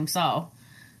flying by himself.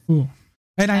 Ooh.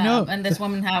 And I know, and this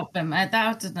woman helped him.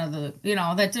 That's another,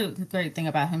 that's a great thing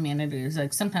about humanity is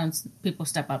like sometimes people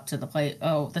step up to the plate.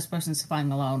 Oh, this person's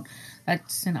flying alone.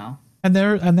 That's And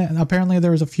then apparently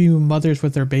there was a few mothers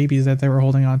with their babies that they were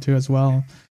holding on to as well.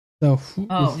 So,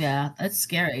 yeah, that's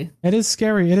scary. It is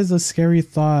scary. It is a scary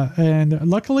thought. And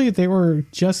luckily they were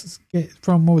just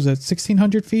from,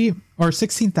 1,600 feet or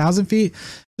 16,000 feet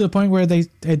to the point where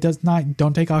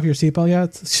don't take off your seatbelt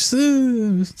yet.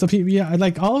 So people, yeah,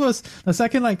 like all of us, the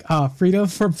second freedom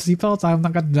from seatbelts, I'm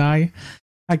not gonna die.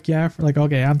 Like, yeah,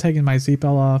 okay, I'm taking my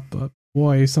seatbelt off, but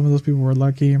boy, some of those people were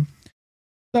lucky.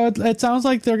 So it sounds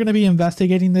like they're going to be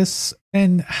investigating this,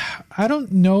 and I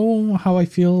don't know how I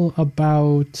feel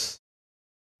about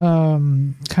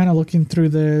kind of looking through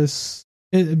this.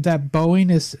 That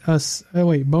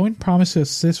Boeing promised to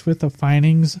assist with the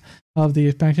findings of the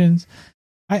inspections.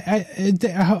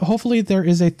 Hopefully there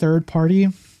is a third party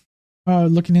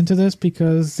looking into this,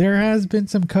 because there has been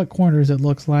some cut corners, it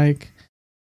looks like,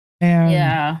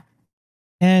 and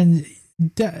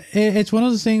it's one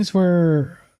of those things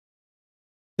where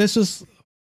this was,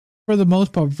 for the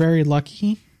most part, very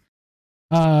lucky.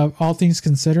 All things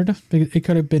considered, it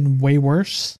could have been way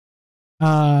worse.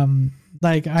 I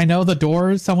know the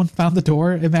door. Someone found the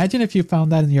door. Imagine if you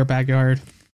found that in your backyard.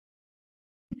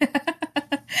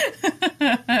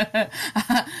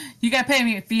 You gotta pay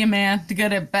me a fee, man, to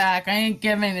get it back. I ain't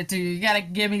giving it to you. You gotta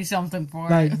give me something for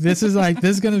it. This is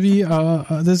gonna be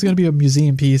a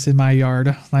museum piece in my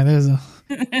yard.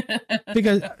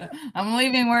 Because I'm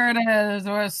leaving where it is,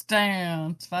 where it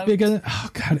stands, folks. Because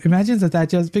imagine that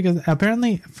just because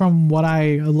apparently from what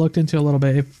I looked into a little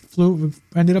bit, it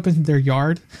ended up in their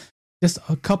yard, just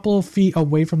a couple feet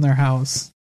away from their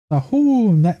house. So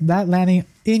that landing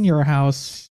in your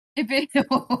house.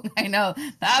 I know,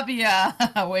 that'd be a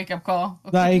wake up call.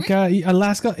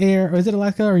 Alaska Air, is it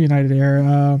Alaska or United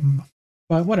Air?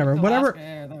 But whatever,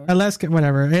 Alaska,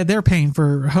 whatever. They're paying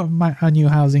for a new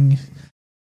housing.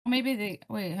 Maybe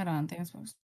wait, hold on.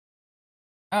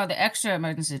 The extra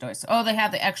emergency doors. Oh, they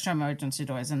have the extra emergency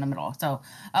doors in the middle. So,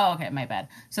 okay, my bad.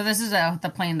 So this is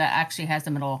the plane that actually has the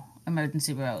middle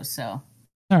emergency rows. So,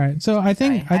 all right. So I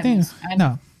think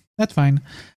no, that's fine.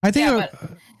 I think,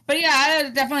 but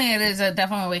yeah, definitely it is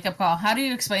definitely a wake up call. How do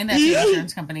you explain that to the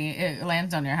insurance company? It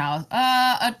lands on your house.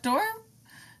 A door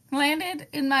landed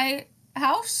in my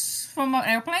house from an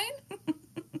airplane.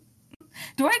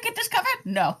 Do I get this covered?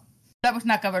 No. That was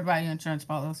not covered by your insurance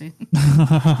policy. You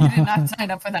did not sign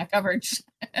up for that coverage.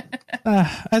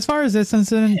 As far as this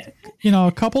incident,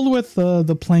 coupled with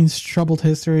the plane's troubled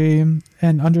history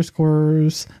and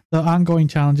underscores the ongoing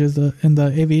challenges in the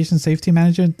aviation safety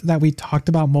management that we talked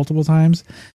about multiple times,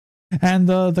 and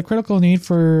the critical need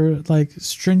for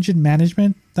stringent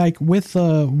management, with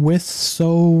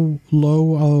so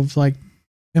low of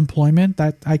employment,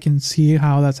 that I can see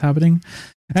how that's happening.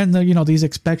 And these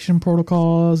inspection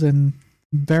protocols and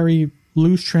very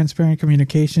loose, transparent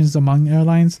communications among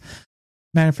airlines,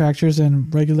 manufacturers,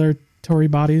 and regulatory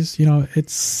bodies.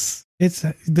 This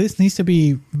needs to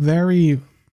be very,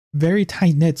 very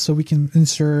tight knit so we can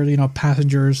ensure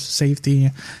passengers'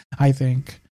 safety, I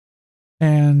think.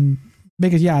 And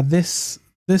because this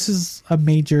is a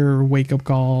major wake up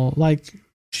call.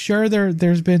 Sure,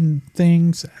 there's been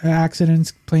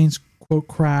accidents, planes quote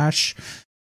crash.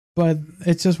 But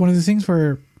it's just one of these things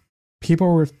where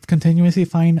people were continuously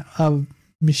finding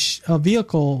a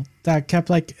vehicle that kept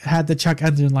had the check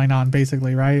engine light on,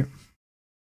 basically, right?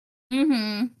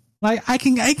 Mm-hmm. I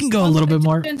can go a little bit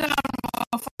more.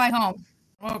 I'll fly home.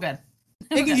 Oh, good.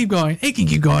 It can keep going. It can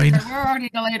keep going. We're already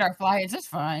delayed our flights. It's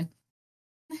fine.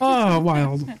 Oh,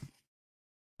 wild.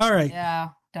 All right.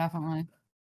 Yeah, definitely.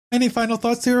 Any final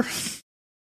thoughts here?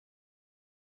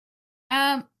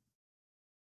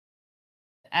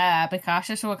 Be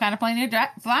cautious what kind of plane you're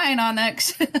flying on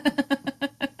next.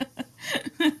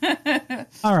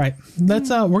 All right, let's.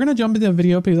 We're gonna jump into the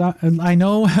video because I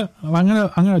know I'm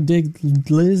gonna dig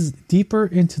Liz deeper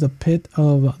into the pit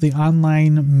of the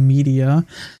online media,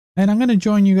 and I'm gonna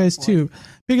join you guys too,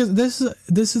 because this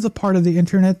is a part of the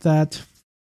internet that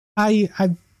I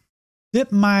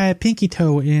dipped my pinky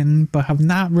toe in, but have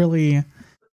not really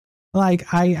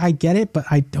I get it, but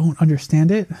I don't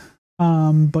understand it.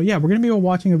 But yeah, we're gonna be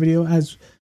watching a video as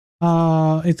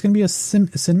it's gonna be a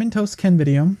Cinnamon Toast Ken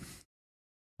video.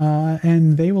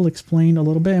 and they will explain a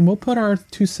little bit, and we'll put our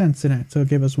 2 cents in it. So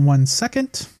give us 1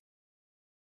 second.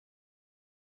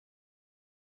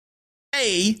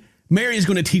 Hey, Mary is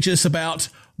going to teach us about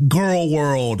Girl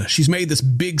World. She's made this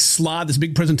big slide, this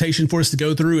big presentation for us to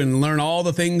go through and learn all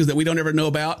the things that we don't ever know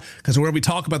about. Because whenever we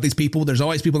talk about these people, there's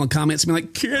always people in the comments being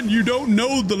like, Ken, you don't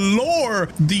know the lore,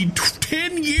 the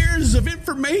 10 years of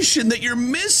information that you're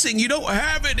missing. You don't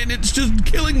have it, and it's just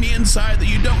killing me inside that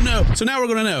you don't know. So now we're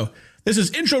going to know. This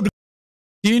is intro to...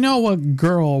 Do you know what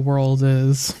Girl World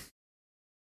is?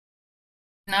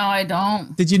 No, I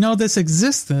don't. Did you know this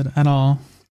existed at all?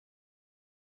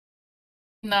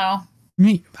 No.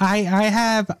 Me, I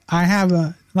have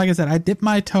a, like I said, I dipped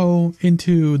my toe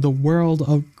into the world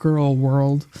of Girl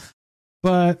World,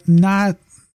 but not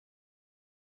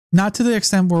to the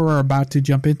extent where we're about to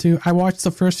jump into. I watched the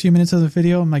first few minutes of the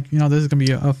video. I'm like, this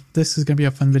is gonna be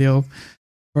a fun video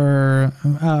for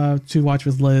to watch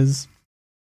with Liz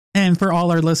and for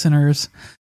all our listeners.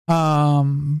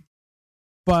 But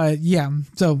yeah,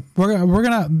 so we're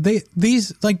gonna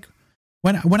these like.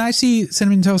 When I see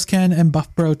Cinnamon Toast Ken and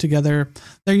Buff Bro together,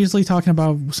 they're usually talking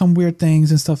about some weird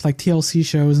things and stuff like TLC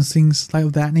shows and things like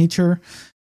that nature.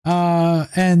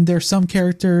 And there's some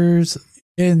characters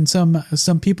in some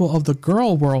people of the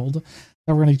Girl World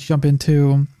that we're going to jump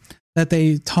into that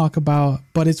they talk about,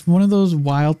 but it's one of those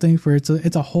wild things where it's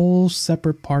a whole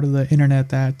separate part of the internet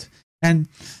that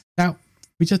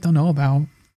we just don't know about,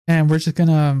 and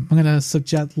I'm gonna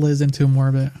subject Liz into more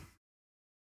of it.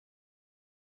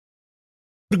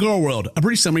 The Girl World, a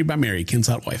brief summary by Mary, Ken's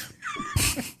hot wife.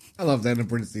 I love that in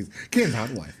parentheses. Ken's hot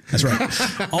wife. That's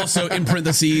right. Also in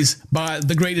parentheses by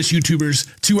the greatest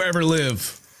YouTubers to ever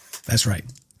live. That's right. All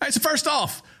right, so first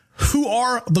off, who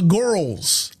are the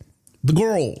girls? The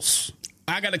girls.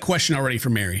 I got a question already for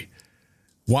Mary.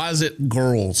 Why is it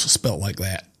girls spelled like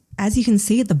that? As you can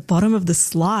see at the bottom of the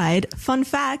slide, fun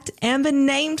fact, Amber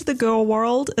named the Girl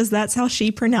World as that's how she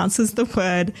pronounces the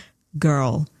word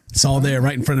girl. It's all there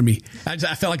right in front of me. I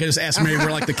felt like I just asked Mary where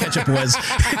like the ketchup was.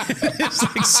 It's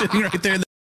like sitting right there.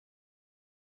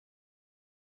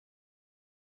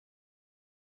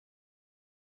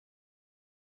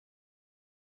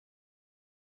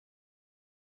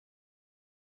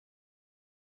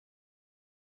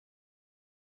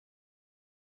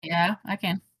 Yeah, I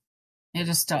can. You're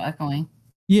just still echoing.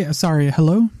 Yeah, sorry.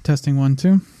 Hello, testing 1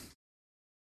 2.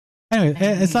 Anyway,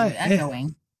 it's like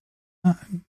echoing.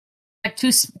 Like 2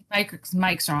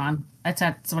 mics are on.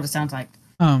 That's what it sounds like.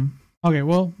 Okay,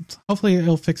 well, hopefully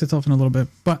it'll fix itself in a little bit.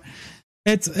 But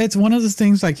it's one of those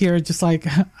things like here, just like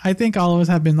I think all of us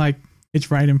have been like, it's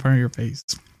right in front of your face,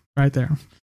 right there.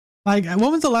 Like,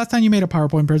 when was the last time you made a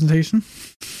PowerPoint presentation?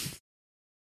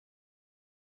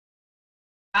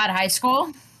 At high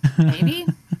school, maybe.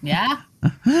 Yeah.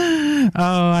 Oh,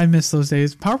 I miss those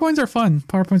days. PowerPoints are fun.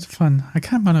 I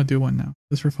kind of want to do one now,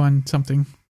 just for fun. Something.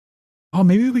 Oh,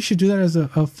 maybe we should do that as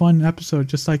a fun episode.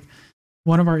 Just like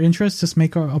one of our interests, just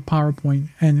make a PowerPoint,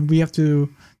 and we have to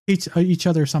teach each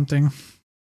other something,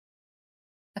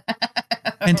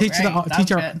 and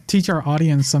teach our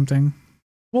audience something.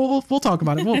 We'll talk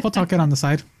about it. We'll talk it on the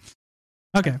side.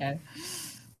 Okay.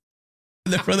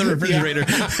 For the refrigerator.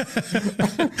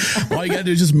 All you gotta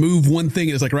do is just move one thing,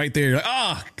 and it's like right there. You're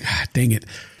like, God dang it!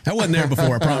 That wasn't there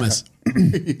before. I promise.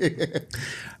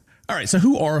 All right. So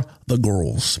who are the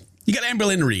girls? You got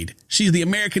Amberlynn Reed. She's the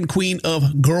American queen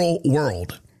of Girl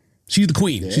World. She's the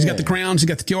queen. Yeah. She's got the crown. She's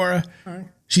got the tiara. Right.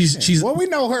 She's. Well, we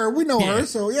know her. Her.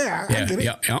 So yeah, I get it.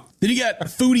 Yeah. Then you got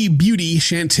Foodie Beauty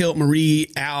Chantel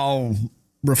Marie Al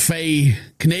Raffay,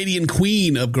 Canadian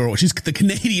queen of Girl. She's the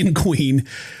Canadian queen,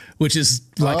 which is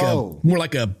like more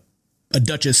like a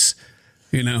duchess,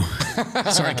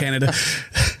 Sorry, Canada.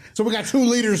 So we got 2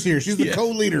 leaders here. She's the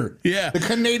co-leader. Yeah. The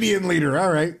Canadian leader.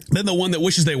 All right. Then the one that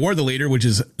wishes they were the leader, which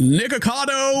is Nick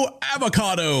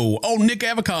Avocado. Oh, Nick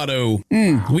Avocado.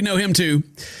 We know him too.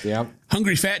 Yep.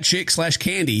 Hungry Fat Chick /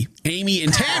 Candy. Amy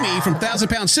and Tammy from 1,000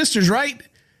 Pound Sisters, right?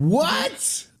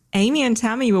 What? Amy and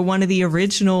Tammy were one of the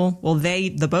original,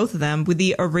 the both of them were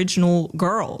the original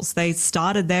girls. They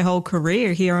started their whole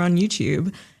career here on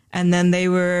YouTube, and then they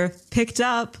were picked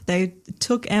up. They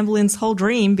took Amberlynn's whole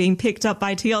dream being picked up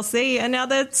by TLC, and now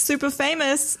they're super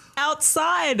famous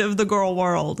outside of the Girl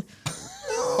World.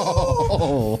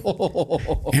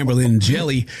 Amberlynn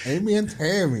Jelly. Amy and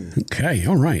Tammy. Okay,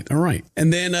 all right.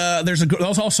 And then there's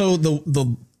also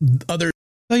the other.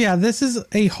 So yeah, this is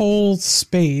a whole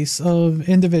space of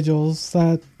individuals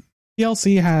that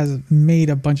TLC has made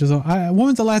a bunch of. When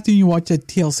was the last time you watched a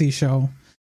TLC show?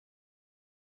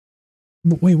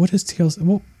 Wait, what is TLC?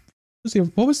 What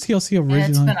was TLC originally?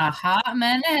 It's been a hot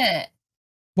minute.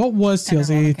 What was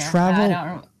TLC?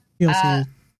 TLC.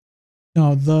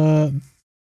 No, the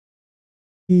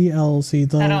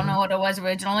TLC. I don't know what it was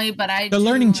originally, but the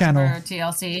Learning Channel.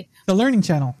 TLC. The Learning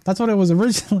Channel. That's what it was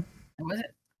originally. Was it?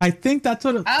 I think that's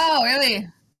what. Oh, really?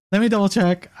 Let me double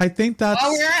check. I think that's.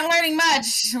 Well, we weren't learning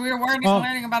much. We were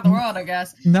learning about the world, I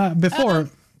guess. Not before.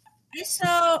 I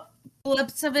saw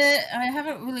blips of it. I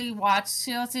haven't really watched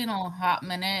TLC in a hot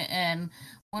minute, and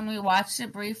when we watched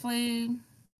it briefly,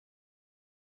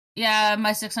 yeah,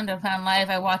 My 600-Pound Life,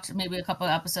 I watched maybe a couple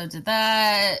of episodes of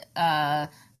that.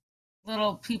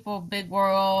 Little People, Big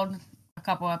World, a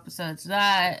couple episodes of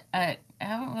that. I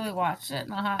haven't really watched it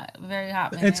in a very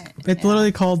hot minute. It's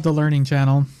literally called The Learning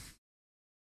Channel.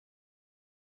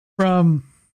 We're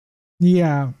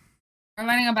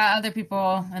learning about other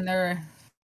people and their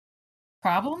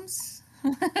problems.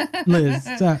 Liz,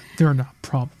 they're not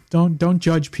problems. Don't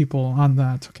judge people on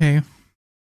that, okay?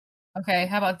 Okay,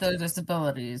 how about their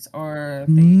disabilities or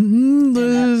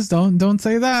Liz, don't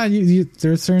say that.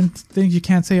 There's certain things you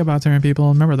can't say about certain people.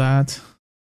 Remember that.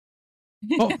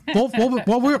 What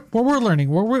we're learning,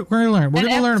 we're going to learn. We're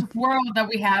going to learn world that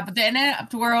we have, the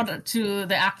internet world to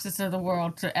the access of the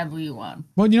world to everyone.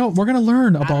 Well, we're going to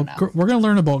learn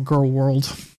about Girl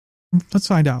World. Let's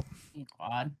find out.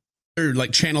 God.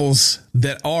 Like channels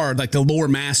that are like the lore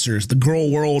masters, the Girl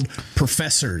World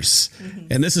professors.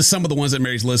 And this is some of the ones that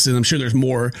Mary's listed. I'm sure there's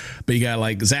more, but you got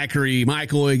like Zachary,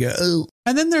 Michael, you got,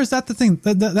 and then there's that's the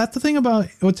thing about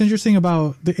what's interesting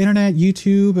about the internet,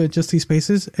 YouTube, and just these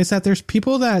spaces is that there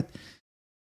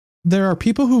are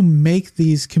people who make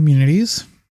these communities,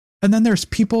 and then there's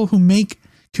people who make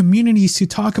communities to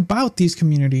talk about these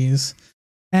communities,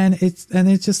 and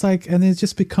it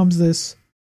just becomes this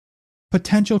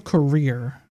potential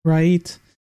career, right?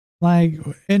 Like,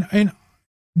 and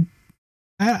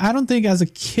I don't think as a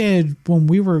kid when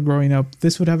we were growing up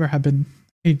this would ever have been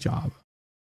a job.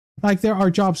 Like, there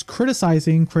are jobs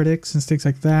criticizing critics and things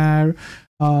like that,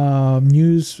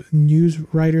 news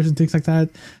writers and things like that,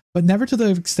 but never to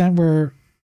the extent where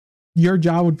your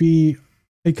job would be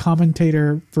a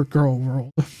commentator for Girl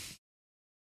World.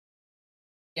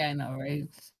 Yeah, I know, right?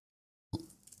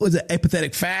 Was it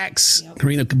Apathetic Facts,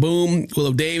 Karina Kaboom,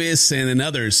 Willow Davis, and then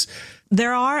others.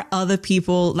 There are other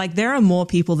people, like there are more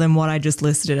people than what I just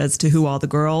listed as to who are the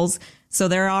girls. So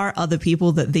there are other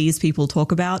people that these people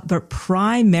talk about, but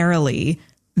primarily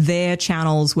their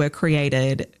channels were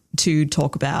created to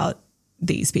talk about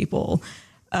these people.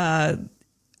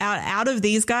 Out of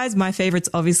these guys, my favorites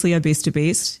obviously are Beast to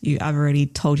Beast. I've already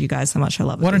told you guys how much I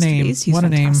love Beast to Beast. He's what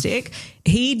fantastic. A name.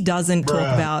 He doesn't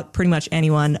talk about pretty much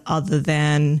anyone other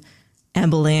than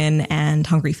Amberlynn and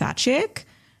Hungry Fat Chick.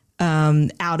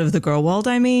 Out of the girl world,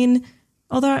 I mean.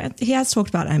 Although he has talked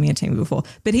about Amy and Tammy before.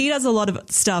 But he does a lot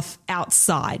of stuff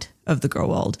outside of the girl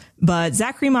world. But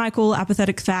Zachary Michael,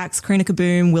 Apathetic Facts, Karina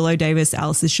Kaboom, Willow Davis,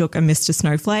 Alice is Shook, and Mr.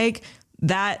 Snowflake,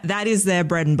 that is their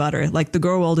bread and butter. Like, the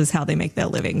girl world is how they make their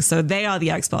living. So they are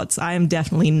the experts. I am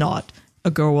definitely not a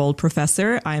girl world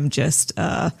professor. I am just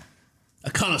a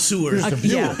connoisseur.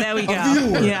 Yeah, there we go.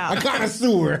 A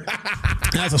connoisseur.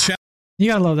 That's a shout. You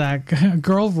gotta love that.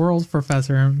 Girl World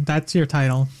Professor. That's your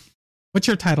title. What's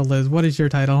your title, Liz? What is your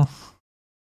title?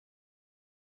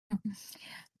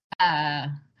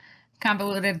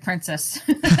 Convoluted Princess.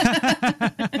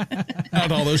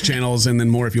 Out all those channels, and then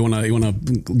more if you want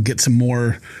to get some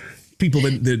more people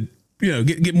that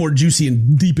get more juicy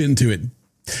and deep into it.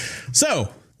 So,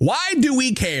 why do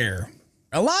we care?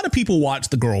 A lot of people watch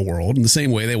the girl world in the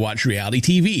same way they watch reality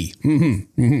TV.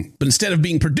 But instead of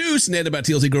being produced and edited by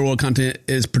TLC, Girl World content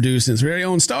is produced in its very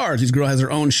own stars. Each girl has their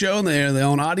own show, and they have their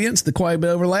own audience, the quite a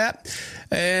bit overlap,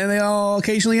 and they all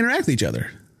occasionally interact with each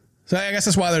other. So I guess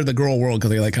that's why they're the girl world, because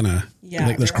they like kind of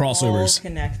there's crossovers. All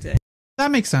connected.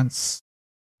 That makes sense.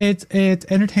 It's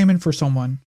entertainment for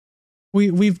someone.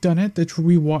 We've done it.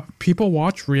 People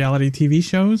watch reality TV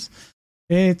shows.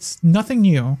 It's nothing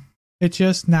new. It's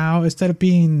just now, instead of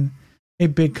being a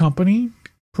big company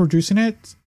producing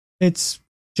it, it's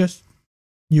just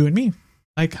you and me,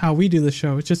 like how we do the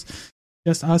show. It's just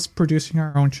us producing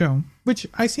our own show, which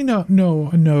I see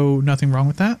nothing wrong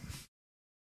with that.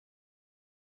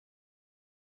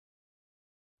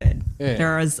 Yeah.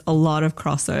 There is a lot of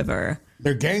crossover.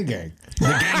 They're gang. The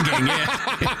gang,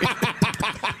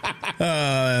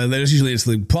 yeah. There's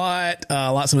usually a plot,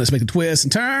 lots of unexpected twists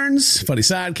and turns, funny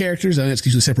side characters. I it's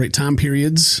usually separate time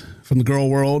periods from the girl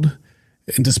world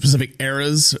into specific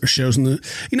eras or shows. In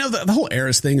the whole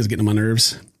eras thing is getting on my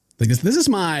nerves. Like, this is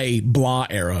my blah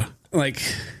era. Like,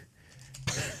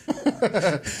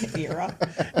 era.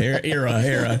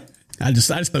 I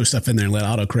just throw stuff in there and let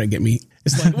autocorrect get me.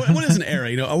 It's like, what is an era?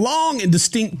 You know, a long and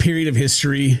distinct period of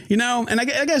history, you know, and I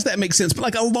guess that makes sense. But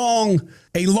like a long,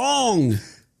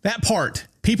 that part,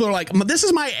 people are like, this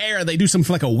is my era. They do something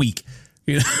for like a week.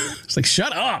 You know, it's like,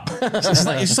 shut up. It's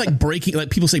just like breaking,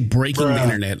 like people say breaking the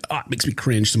internet. Oh, it makes me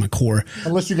cringe to my core.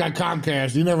 Unless you got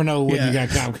Comcast. You never know when you got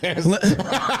Comcast.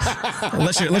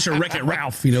 unless you're Wreck-It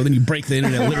Ralph, you know, then you break the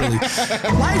internet literally.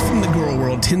 Life in the girl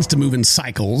world tends to move in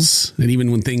cycles. And even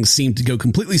when things seem to go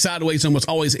completely sideways, it almost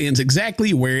always ends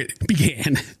exactly where it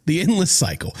began. The endless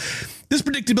cycle. This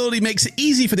predictability makes it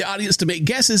easy for the audience to make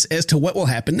guesses as to what will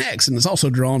happen next. And it's also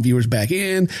drawn viewers back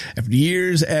in after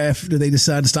years after they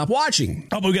decide to stop watching.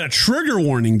 Oh, but we got a trigger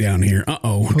warning down here.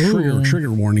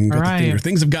 Trigger warning. Right.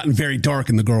 Things have gotten very dark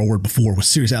in the girl world before, with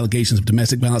serious allegations of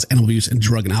domestic violence, animal abuse, and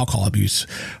drug and alcohol abuse.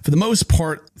 For the most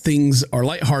part, things are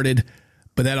lighthearted,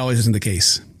 but that always isn't the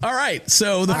case. All right.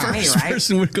 So the first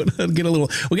person we're going to get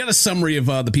we got a summary of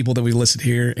the people that we listed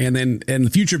here. And then in the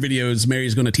future videos,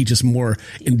 Mary's going to teach us more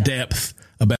in depth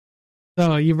about.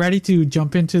 So are you ready to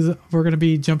jump into we're going to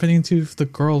be jumping into the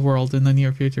girl world in the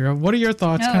near future. What are your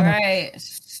thoughts? All right.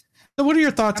 So what are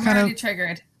your thoughts? I'm already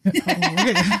triggered.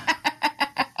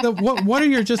 So what are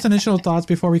your just initial thoughts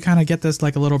before we kind of get this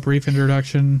like a little brief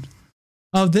introduction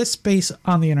of this space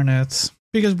on the internet?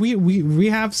 Because we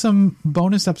have some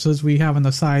bonus episodes we have on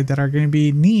the side that are going to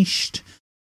be niched,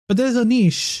 but there's a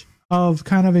niche of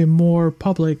kind of a more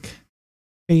public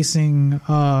facing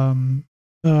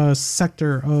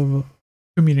sector of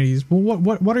communities.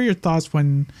 What are your thoughts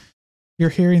when you're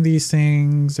hearing these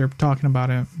things or talking about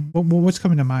it? What's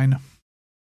coming to mind?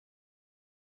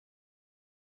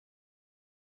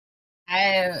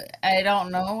 I don't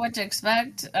know what to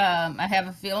expect. I have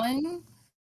a feeling.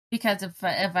 Because if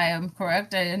I am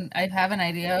correct, I have an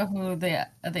idea who the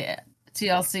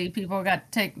TLC people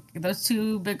got to take those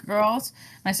two big girls,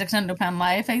 My 600-Pound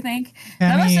Life, I think.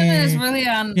 That was something that's really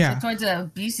towards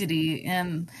obesity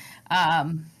and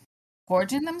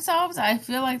gorging themselves. I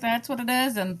feel like that's what it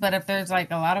is. But if there's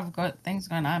like a lot of good things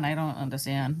going on, I don't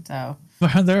understand. So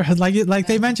there, like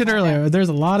they mentioned earlier, there's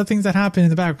a lot of things that happen in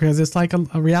the back because it's like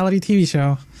a reality TV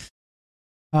show.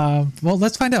 Well,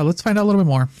 let's find out. Let's find out a little bit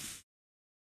more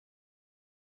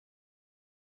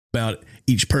about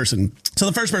each person. So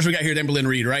the first person we got here is Amber Lynn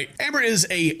Reed, right? Amber is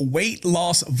a weight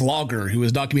loss vlogger who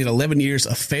has documented 11 years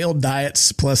of failed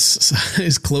diets, plus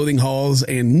size clothing hauls,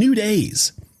 and new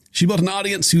days. She built an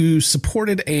audience who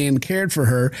supported and cared for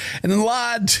her, and then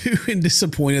lied to and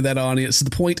disappointed that audience to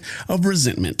the point of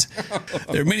resentment.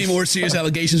 There are many more serious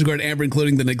allegations regarding Amber,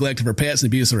 including the neglect of her pets and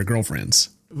abuse of her girlfriends.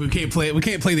 We can't play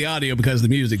the audio because of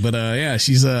the music, but yeah,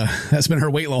 she's that's been her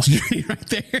weight loss journey right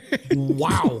there.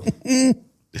 Wow.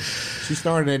 She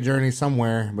started that journey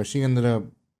somewhere, but she ended up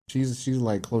she's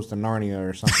like close to Narnia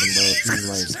or something, bro.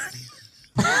 She's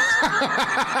like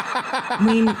I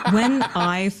mean, when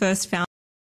I first found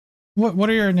what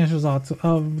are your initial thoughts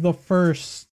of the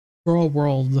first girl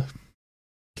world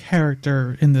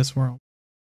character in this world?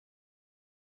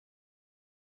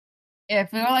 I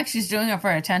feel like she's doing it for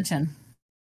attention.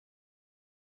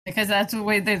 Because that's the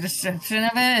way the description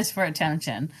of it is for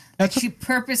attention. Like she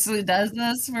purposely does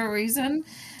this for a reason.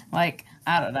 Like,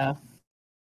 I don't know.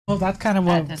 Well, that's kind of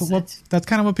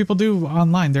what people do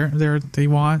online. They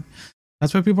want.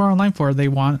 That's what people are online for. They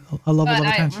want a level of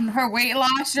attention. Her weight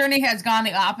loss journey has gone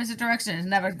the opposite direction. It's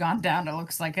never gone down. It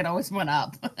looks like it always went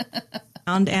up.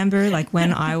 Found Amber, like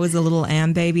when I was a little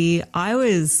Am baby, I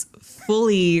was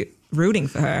fully rooting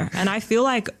for her, and I feel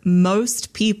like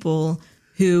most people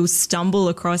who stumble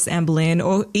across Amber Lynn,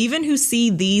 or even who see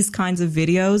these kinds of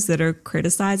videos that are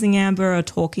criticizing Amber or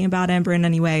talking about Amber in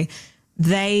any way,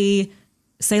 they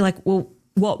say like, well,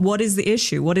 what is the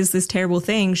issue? What is this terrible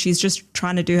thing? She's just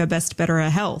trying to do her best to better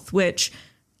her health, which,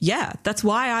 yeah, that's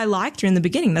why I liked her in the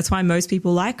beginning. That's why most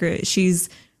people like her. She's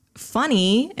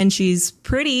funny and she's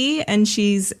pretty and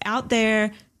she's out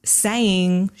there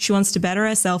saying she wants to better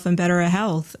herself and better her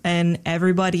health. And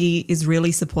everybody is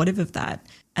really supportive of that.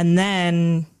 And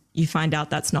then you find out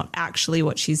that's not actually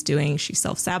what she's doing. She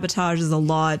self-sabotages a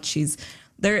lot.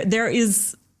 There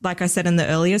is, like I said in the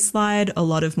earlier slide, a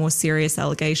lot of more serious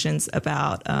allegations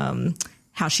about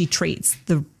how she treats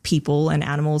the people and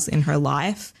animals in her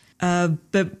life.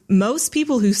 But most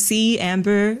people who see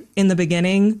Amber in the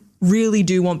beginning really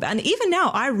do want, and even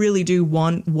now, I really do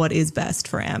want what is best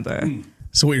for Amber.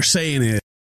 So what you're saying is...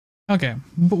 Okay,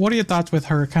 but what are your thoughts with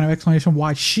her kind of explanation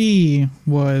why she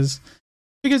was...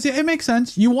 Because it makes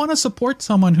sense. You want to support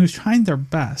someone who's trying their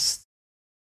best.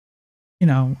 You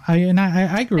know, I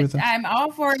agree with that. I'm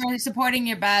all for supporting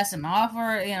your best. I'm all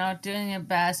for, doing your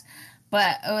best.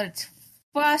 But what's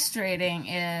frustrating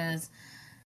is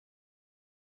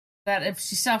that if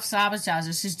she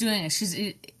self-sabotages, she's doing it. She's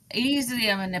easily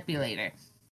a manipulator.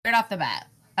 Right off the bat.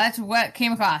 That's what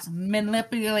came across.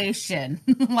 Manipulation.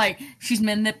 Like, she's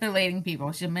manipulating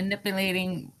people. She's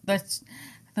manipulating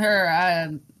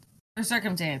her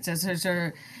circumstances,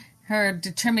 her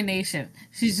determination.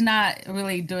 She's not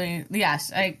really doing...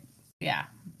 Yes, yeah.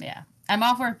 I'm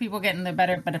all for people getting the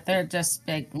better, but if they're just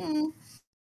like,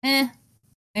 you're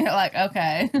like,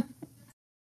 okay.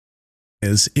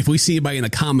 Is if we see anybody in the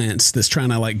comments that's trying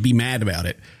to like be mad about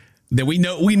it, then we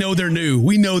know they're new.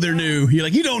 We know they're new. You're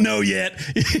like, you don't know yet.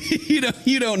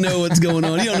 you don't know what's going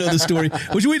on. You don't know the story,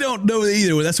 which we don't know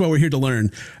either. That's why we're here to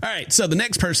learn. All right. So the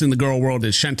next person in the girl world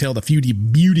is Chantel the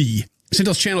Foodie Beauty.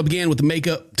 Chantel's channel began with the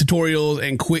makeup tutorials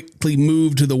and quickly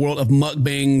moved to the world of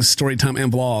mukbangs, story time,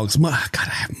 and vlogs. God, I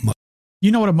have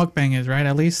You know what a mukbang is, right?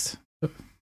 At least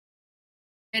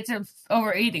It's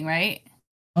overeating, right?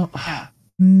 Oh,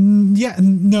 yeah.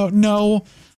 No.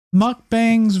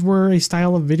 Mukbangs were a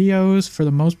style of videos for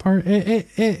the most part.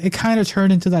 It kind of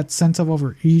turned into that sense of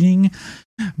overeating,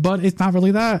 but it's not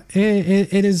really that.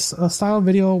 It is a style of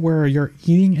video where you're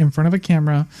eating in front of a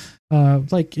camera,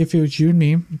 like if it was you and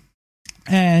me,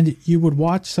 and you would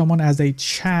watch someone as they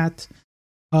chat,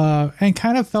 and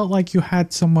kind of felt like you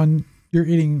had someone you're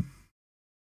eating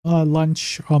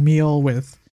lunch or meal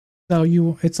with. So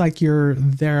it's like you're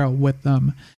there with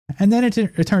them. And then it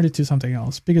turned into something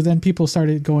else, because then people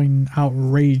started going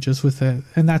outrageous with it.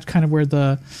 And that's kind of where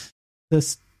the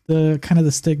kind of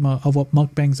the stigma of what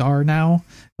mukbangs are now,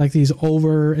 like these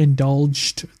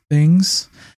overindulged things.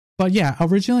 But yeah,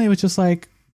 originally it was just like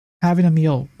having a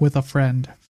meal with a friend,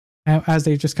 as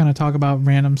they just kind of talk about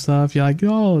random stuff. You're like,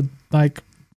 oh, like,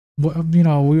 we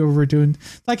were doing,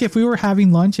 like, if we were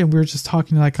having lunch and we were just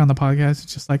talking like on the podcast,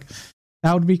 it's just like,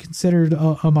 that would be considered a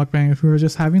mukbang if we were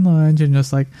just having lunch and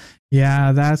just like,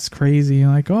 yeah, that's crazy.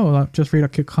 And like, oh, just read a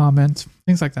quick comment,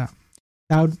 things like that.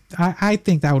 I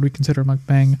think that would be considered a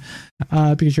mukbang,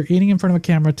 because you're eating in front of a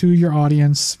camera to your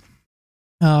audience.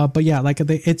 But yeah, like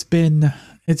it's been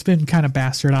kind of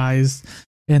bastardized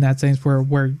in that sense,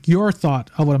 where your thought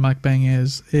of what a mukbang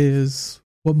is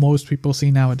what most people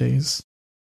see nowadays.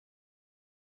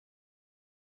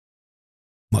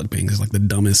 Mukbang is like the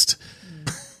dumbest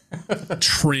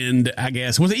trend, I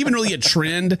guess. Was it even really a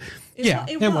trend?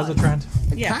 It was a trend.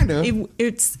 Yeah, Kind of.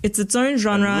 It's its own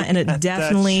genre, and it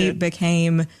definitely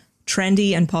became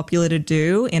trendy and popular to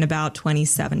do in about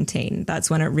 2017. That's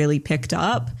when it really picked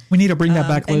up. We need to bring that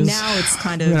back, Liz. And now it's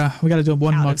kind of we got to do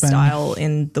one out mukbang of style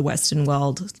in the Western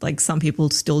world. Like, some people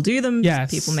still do them.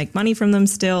 Yes. People make money from them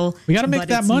still. We got to make but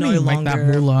that it's money, no make that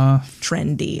longer moolah.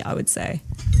 trendy, I would say.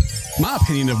 My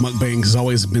opinion of mukbangs has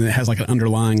always been it has like an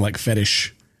underlying like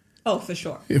fetish. Oh, for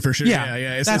sure. Yeah, for sure. Yeah,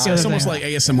 Yeah. It's that's the other almost thing. like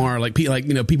ASMR. Like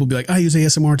people be like, I use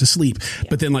ASMR to sleep. Yeah.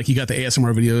 But then like you got the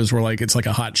ASMR videos where like it's like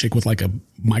a hot chick with like a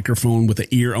microphone with an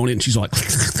ear on it, and she's like,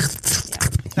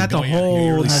 that's a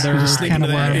whole other kind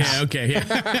of worms. Yeah, okay.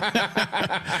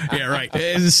 Yeah, yeah, right.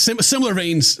 It's similar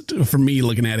veins for me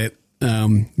looking at it.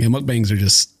 Mukbangs are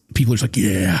just people are just like,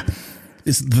 yeah.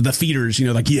 It's the feeders,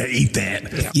 like, yeah, eat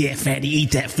that. Yeah, fatty,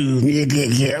 eat that food.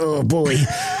 Yeah. Oh, boy.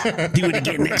 Do it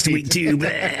again next week, too.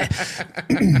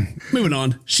 Moving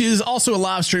on. She is also a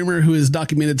live streamer who has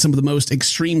documented some of the most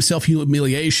extreme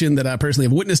self-humiliation that I personally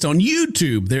have witnessed on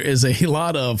YouTube. There is a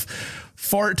lot of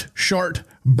fart, shart,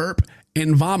 burp,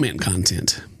 and vomit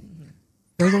content.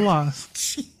 There's a lot.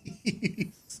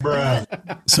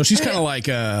 Bruh. So she's kind of like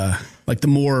the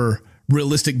more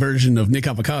realistic version of Nick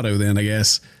Avocado, then, I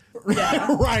guess.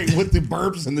 Yeah. Right, with the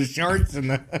burps and the sharts and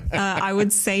the I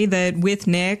would say that with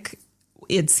Nick,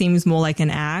 it seems more like an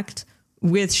act.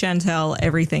 With Chantel,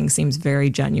 everything seems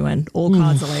very genuine. All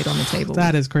cards are laid on the table.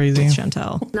 That is crazy. With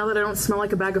Chantel. Now that I don't smell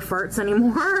like a bag of farts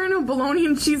anymore and a bologna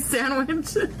and cheese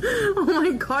sandwich. Oh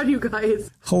my God, you guys.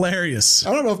 Hilarious.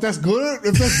 I don't know if that's good,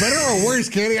 if that's better or worse,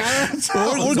 Kenny.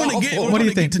 We're going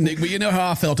to get to Nick, but you know how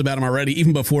I felt about him already,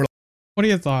 even before. What are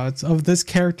your thoughts of this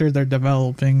character they're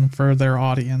developing for their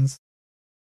audience?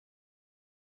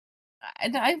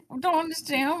 I don't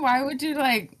understand. Why would you,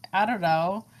 like, I don't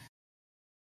know.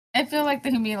 I feel like the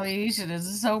humiliation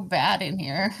is so bad in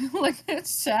here. Like, it's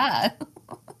sad.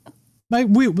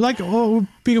 We're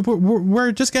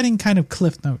just getting kind of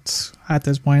cliff notes at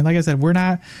this point. Like I said, we're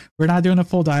not doing a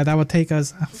full dive. That would take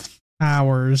us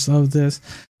hours of this.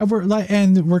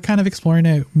 And we're kind of exploring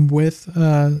it with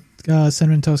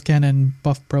Cinnamon Toast Ken and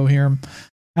Buff Pro here,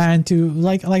 and to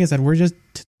like I said, we're just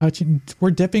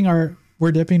dipping our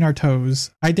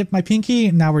toes. I dipped my pinky,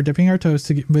 and now we're dipping our toes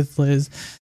with Liz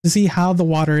to see how the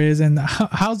water is. And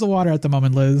how's the water at the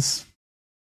moment, Liz?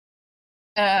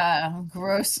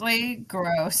 Grossly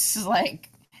gross. Like,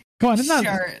 Come on, it's not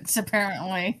shirts,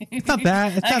 apparently. It's not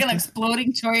that. It's like not an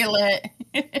exploding toilet.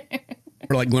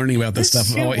 We're like learning about this stuff.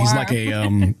 Oh, he's like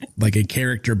a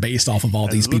character based off of all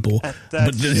these people,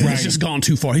 but he's just gone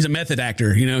too far. He's a method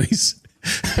actor, he's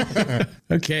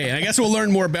okay. And I guess we'll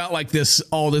learn more about like this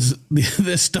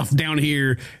stuff down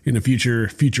here in a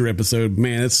future episode.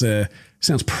 Man, it's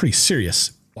sounds pretty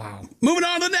serious. Wow. Moving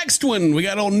on to the next one. We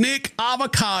got old Nick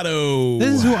Avocado.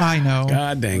 This is who I know.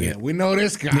 God dang it. We know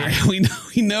this guy. Yeah, we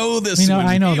know this one.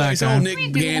 I know that guy. Old Nick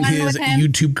began his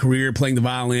YouTube career playing the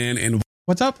violin and...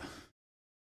 What's up?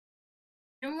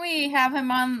 Didn't we have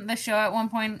him on the show at one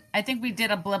point? I think we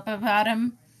did a blip about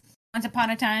him once upon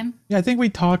a time. Yeah, I think we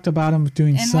talked about him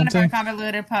doing something. In one of our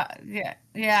convoluted...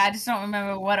 Yeah, I just don't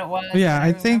remember what it was. Yeah,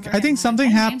 I think something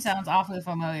happened. Name sounds awfully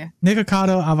familiar. Nick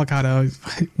Avocado.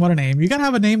 What a name. You gotta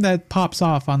have a name that pops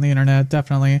off on the internet,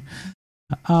 definitely.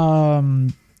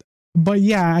 But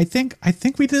yeah, I think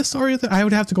we did a story. I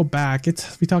would have to go back.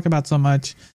 We talk about so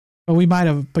much. But we might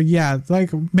have, but yeah,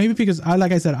 like maybe because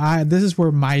like I said, this is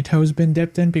where my toe's been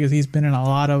dipped in because he's been in a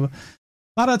lot of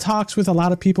talks with a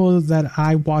lot of people that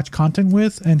I watch content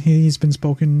with, and he's been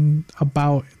spoken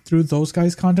about through those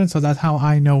guys' content. So that's how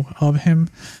I know of him.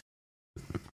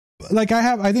 Like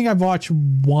I think I've watched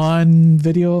one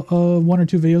or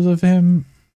two videos of him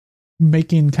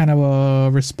making kind of a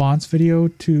response video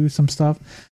to some stuff.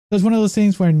 There's one of those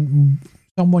things when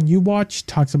someone you watch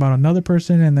talks about another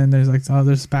person, and then there's like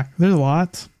there's a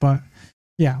lot, but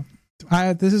yeah,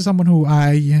 this is someone who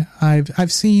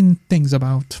I've seen things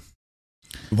about.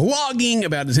 Vlogging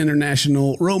about his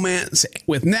international romance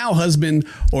with now husband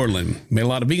Orlin. Made a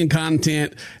lot of vegan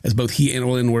content as both he and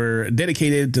Orlin were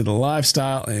dedicated to the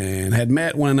lifestyle and had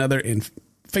met one another in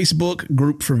Facebook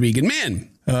group for vegan men.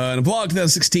 In a vlog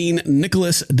 2016,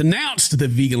 Nicholas denounced the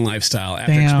vegan lifestyle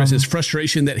after expressing his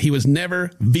frustration that he was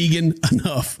never vegan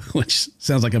enough, which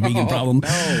sounds like a vegan problem,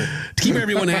 to keep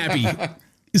everyone happy.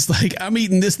 It's like, I'm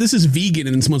eating this is vegan,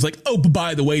 and then someone's like, oh, but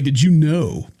by the way, did you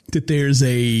know that there's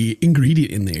a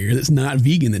ingredient in there that's not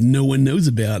vegan that no one knows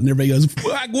about? And everybody goes,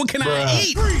 what can I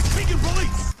eat?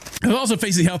 He was also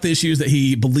facing health issues that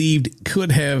he believed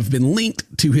could have been linked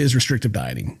to his restrictive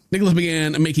dieting. Nicholas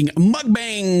began making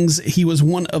mukbangs. He was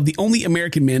one of the only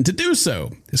American men to do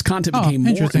so. His content became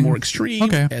more and more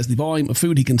extreme as the volume of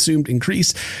food he consumed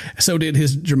increased. So did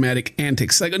his dramatic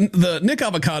antics. Like the Nick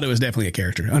Avocado is definitely a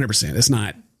character, 100%. It's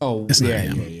not. It's not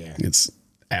him. Yeah. It's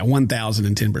at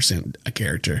 1,010% a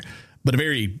character, but a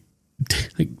very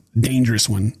dangerous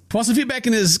one. While some feedback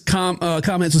in his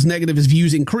comments was negative, his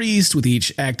views increased with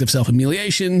each act of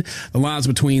self-humiliation. The lines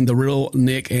between the real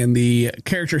Nick and the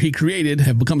character he created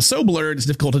have become so blurred it's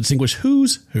difficult to distinguish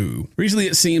who's who. Recently,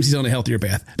 it seems he's on a healthier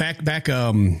path. Back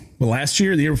last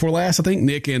year, the year before last, I think,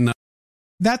 Nick and...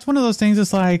 That's one of those things.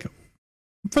 It's like,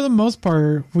 for the most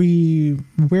part, we're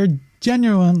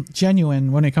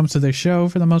genuine when it comes to the show.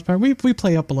 For the most part, we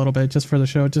play up a little bit just for the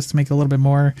show, just to make it a little bit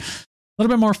more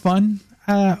fun.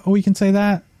 We can say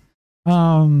that.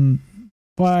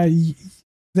 But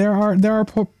there are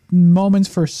moments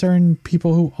for certain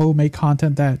people who make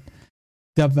content that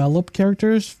develop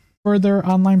characters for their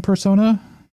online persona,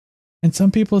 and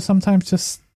some people sometimes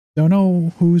just don't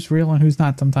know who's real and who's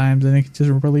not sometimes, and it can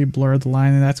just really blur the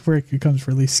line, and that's where it becomes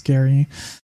really scary.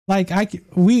 Like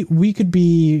we could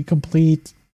be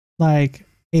complete like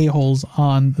a-holes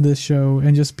on this show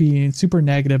and just be super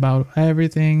negative about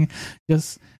everything,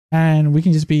 and we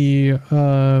can just be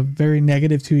very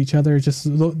negative to each other, just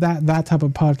that type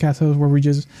of podcast host where we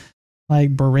just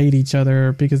like berate each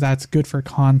other because that's good for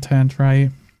content,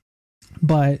 right?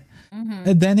 But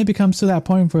then it becomes to that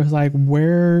point where it's like,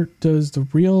 where does the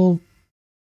real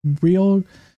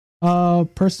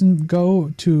person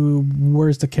go to?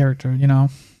 Where's the character,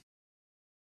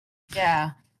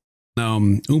 Yeah.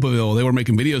 Oompaville, they were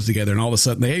making videos together, and all of a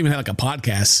sudden they even had like a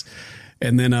podcast,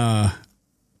 and then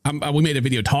we made a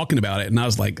video talking about it, and I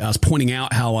was pointing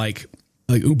out how like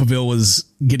Oompaville was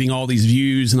getting all these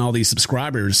views and all these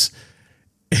subscribers,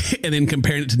 and then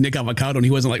comparing it to Nick Avocado, and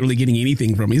he wasn't like really getting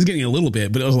anything from it. He's getting a little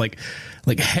bit, but it was like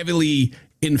heavily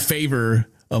in favor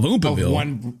of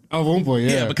Oompaville. Of Oompa,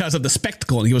 yeah, because of the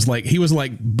spectacle. And he was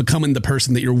like becoming the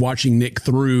person that you're watching Nick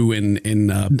through.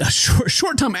 And a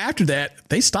short time after that,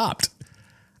 they stopped.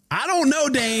 I don't know,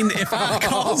 Dane, if I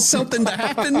caused something to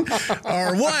happen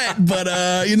or what, but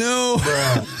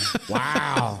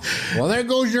Wow. Well, there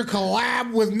goes your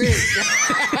collab with Nick.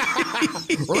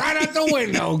 Right out the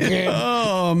window, kid.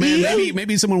 Oh man,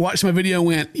 maybe someone watched my video and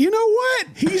went, you know what?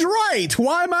 He's right.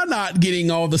 Why am I not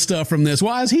getting all the stuff from this?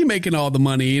 Why is he making all the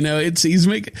money? He's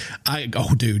making.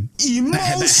 Dude,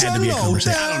 that had to be a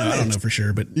conversation. I don't know for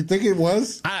sure, but you think it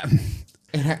was?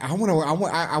 And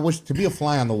I wish to be a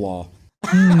fly on the wall.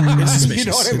 It's suspicious.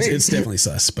 You know what I mean? It's definitely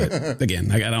sus. But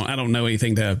again, I don't know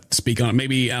anything to speak on.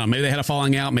 Maybe maybe they had a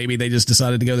falling out. Maybe they just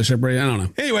decided to go their separate. I don't know.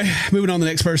 Anyway, moving on to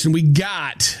the next person. We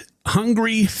got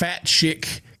hungry fat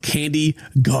chick Candy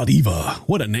Godiva.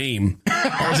 What a name.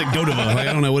 Or is it Godiva? Like,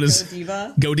 I don't know. What is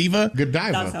Godiva? Godiva?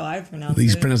 Godiva. That's how I pronounce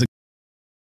These it. pronounce it.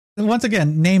 Once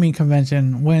again, naming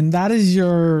convention. When that is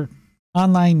your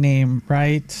online name,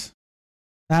 right?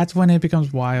 That's when it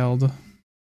becomes wild.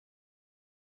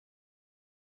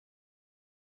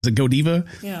 Is it Godiva?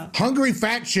 Yeah. Hungry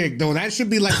fat chick, though. That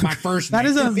should be like my first That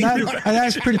name. is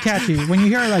that's pretty catchy. When you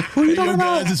hear like, who are you talking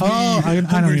about? guys, it's me, I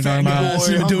know who you're talking about.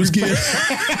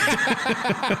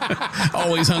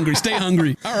 Always hungry. Stay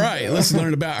hungry. All right, let's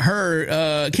learn about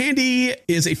her. Candy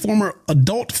is a former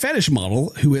adult fetish model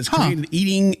who has created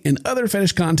eating and other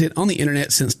fetish content on the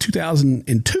internet since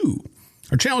 2002.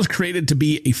 Her channel was created to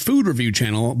be a food review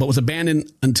channel, but was abandoned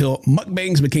until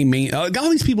mukbangs became main. All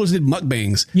these people just did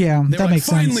mukbangs. Yeah, they that were makes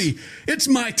sense. Finally, it's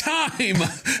my time.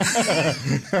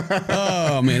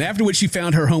 Oh man! After which she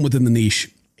found her home within the niche.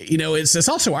 You know, it's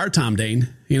also our time, Dane.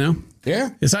 You know, Yeah.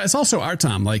 it's also our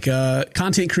time. Like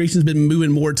content creation has been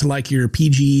moving more to like your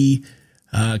PG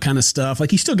kind of stuff.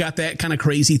 Like you still got that kind of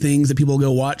crazy things that people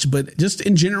go watch, but just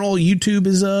in general, YouTube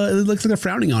is it looks like they're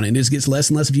frowning on it. It just gets less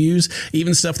and less views.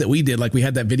 Even stuff that we did, like we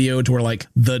had that video to where like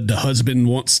the husband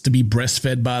wants to be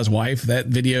breastfed by his wife. That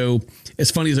video, as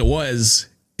funny as it was,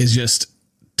 is just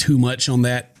too much on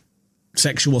that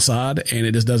sexual side, and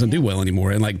it just doesn't do well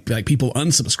anymore. And like people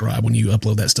unsubscribe when you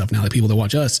upload that stuff now. Like people that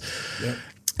watch us. Yep.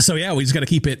 So yeah, we just got to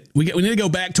keep it. We need to go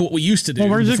back to what we used to do.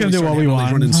 Well, we're just gonna do what we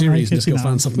want. Running series, just go know,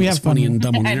 find something we that's have funny fun. and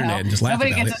dumb on the I know. internet and just laugh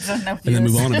Nobody about gets it, enough and then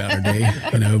views. move on about our day.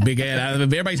 You know, Big Ed.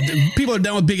 People are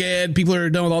done with Big Ed. People are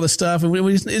done with all this stuff, and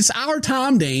it's our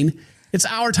time, Dane. It's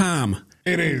our time.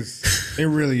 It is. It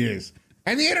really is.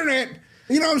 And the internet,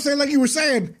 you know what I'm saying? Like you were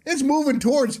saying, it's moving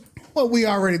towards what we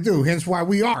already do. Hence why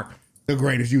we are the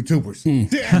greatest YouTubers.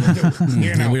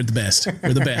 You know? We're the best.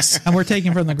 We're the best. And we're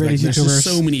taking from the greatest There's YouTubers. just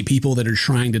so many people that are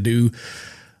trying to do.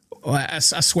 I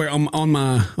swear on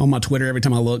my Twitter, every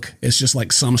time I look, it's just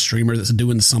like some streamer that's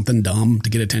doing something dumb to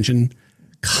get attention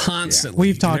constantly.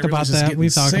 We've talked And about everyone's just that. getting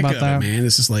We've talked sick about of that. it, man.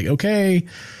 It's just like, okay,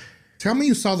 Tell me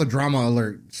you saw the drama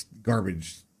alert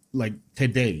garbage like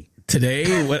today.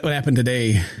 today, what happened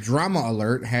today? Drama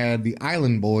alert had the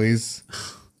Island Boys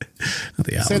Not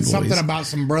the said Island something Boys. about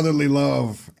some brotherly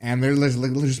love, and they're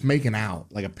just making out,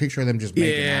 like a picture of them just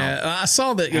making out. Yeah, I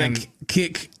saw that And- like,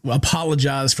 Kick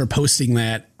apologized for posting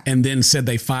that and then said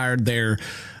they fired the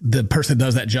person that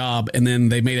does that job, and then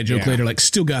they made a joke Yeah. later like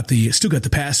still got the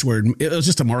password. It was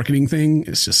just a marketing thing.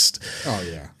 It's just Oh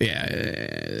yeah,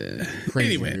 Anyway.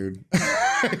 crazy dude.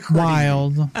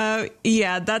 Wild.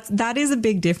 Yeah, that is a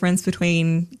big difference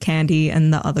between Candy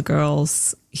and the other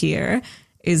girls here,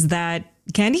 is that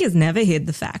Candy has never hid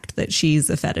the fact that she's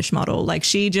a fetish model. Like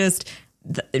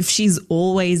she's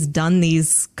always done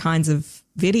these kinds of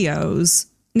videos.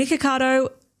 Nikocado,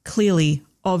 clearly,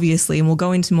 obviously, and we'll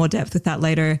go into more depth with that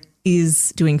later,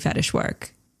 is doing fetish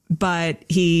work. But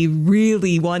he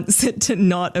really wants it to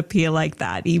not appear like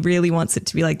that. He really wants it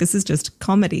to be like, this is just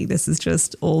comedy. This is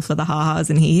just all for the ha-has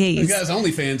and hee-hees. guy's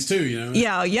OnlyFans too, you know.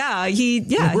 He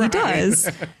does.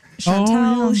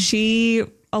 Oh,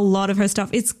 Chantel, a lot of her stuff,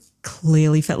 it's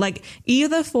clearly like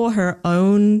either for her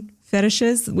own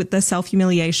fetishes with the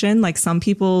self-humiliation, like some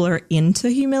people are into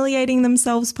humiliating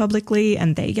themselves publicly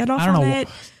and they get off I don't on know. it.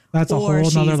 That's a or whole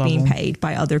she's nother level. being paid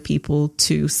by other people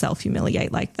to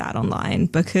self-humiliate like that online,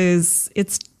 because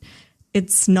it's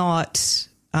not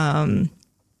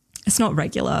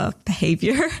regular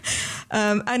behavior.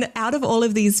 And out of all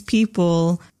of these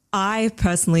people, I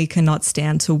personally cannot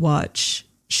stand to watch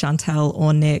Chantel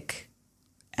or Nick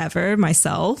ever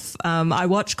myself. I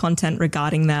watch content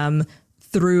regarding them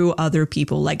through other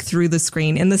people, like through the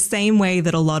screen, in the same way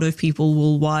that a lot of people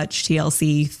will watch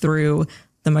TLC through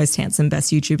the most handsome,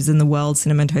 best YouTubers in the world,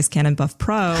 Cinnamon Toast Can and Buff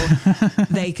Pro.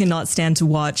 They cannot stand to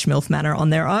watch MILF Manor on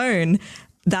their own.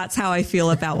 That's how I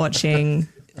feel about watching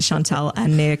Chantel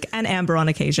and Nick and Amber on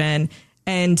occasion.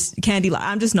 And Candy,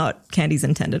 I'm just not Candy's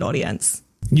intended audience.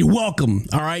 You're welcome.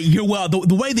 All right. You're well.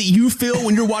 The way that you feel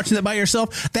when you're watching that by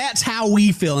yourself, that's how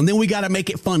we feel. And then we got to make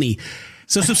it funny.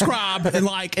 So subscribe and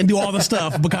like and do all the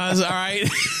stuff because, all right.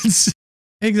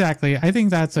 Exactly. I think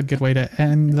that's a good way to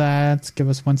end that. Give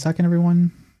us 1 second,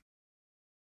 everyone.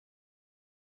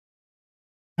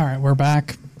 All right, we're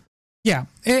back. Yeah,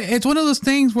 it's one of those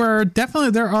things where definitely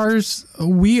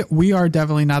we are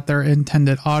definitely not their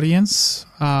intended audience.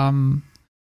 And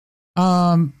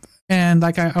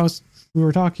like we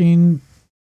were talking,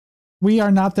 we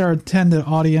are not their intended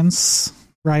audience.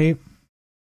 right?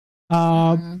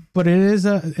 But it is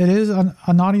an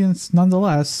audience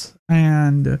nonetheless,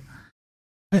 and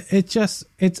it's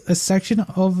a section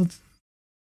of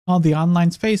the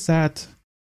online space that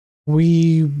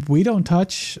we don't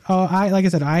touch. Like I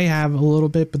said, I have a little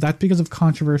bit, but that's because of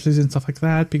controversies and stuff like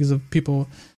that, because of people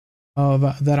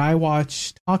that I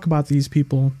watch talk about these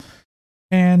people,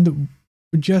 and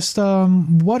just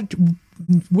what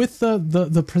with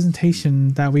the presentation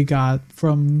that we got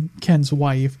from Ken's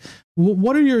wife.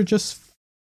 What are your just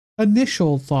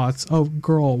initial thoughts of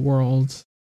Girl World?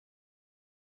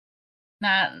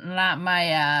 Not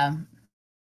my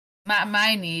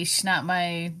niche, not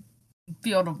my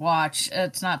field of watch.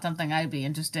 It's not something I'd be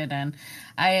interested in.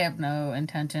 I have no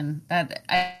intention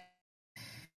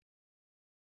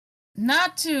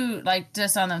not to like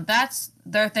diss on them. That's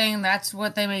their thing. That's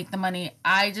what they make the money.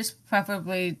 I just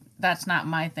preferably, that's not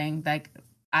my thing. Like,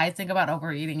 I think about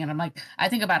overeating, and I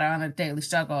think about it on a daily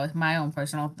struggle. It's my own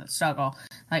personal struggle.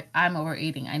 Like, I'm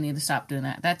overeating. I need to stop doing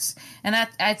that.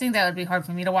 I think that would be hard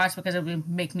for me to watch, because it would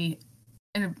make me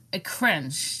a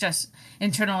cringe, just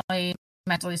internally,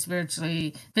 mentally,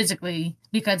 spiritually, physically,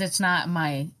 because it's not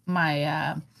my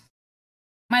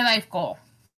life goal.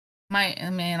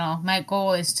 My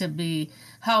goal is to be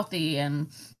healthy and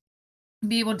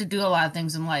be able to do a lot of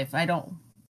things in life. I don't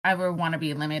ever want to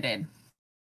be limited.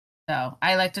 So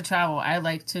I like to travel. I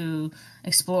like to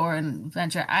explore and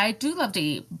venture. I do love to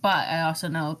eat, but I also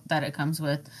know that it comes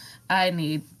with, I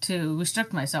need to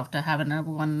restrict myself to having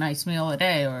one nice meal a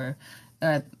day, or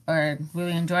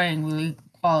really enjoying really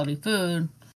quality food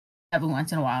every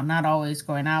once in a while. Not always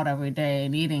going out every day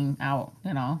and eating out,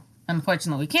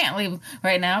 Unfortunately, we can't leave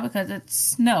right now because it's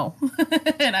snow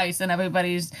and ice, and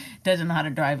everybody doesn't know how to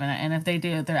drive in it. And if they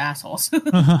do, they're assholes.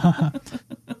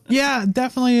 Yeah,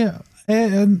 definitely.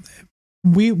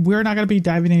 We're not going to be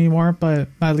diving anymore, but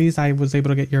at least I was able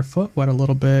to get your foot wet a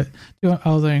little bit doing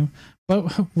other thing.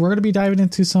 But we're going to be diving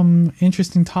into some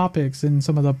interesting topics in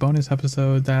some of the bonus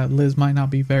episodes that Liz might not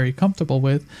be very comfortable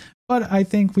with. But I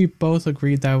think we both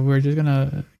agreed that we're just going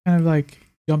to kind of like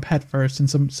jump head first in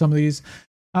some of these,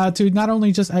 to not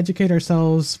only just educate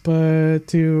ourselves, but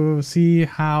to see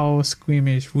how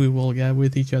squeamish we will get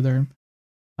with each other.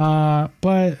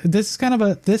 But this is kind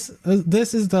of this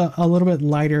is a little bit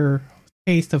lighter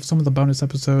taste of some of the bonus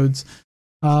episodes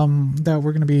that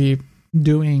we're going to be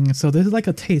doing. So this is like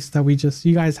a taste that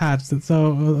you guys had.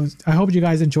 So I hope you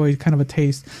guys enjoyed kind of a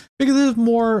taste, because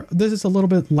this is a little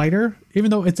bit lighter,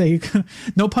 even though it's a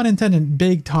no pun intended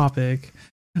big topic.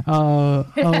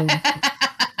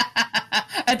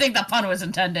 I think the pun was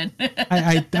intended.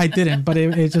 I didn't, but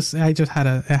I just had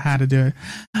to do it.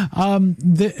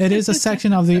 It is a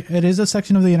section of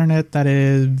the internet that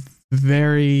is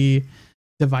very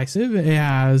divisive. It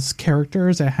has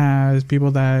characters. It has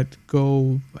people that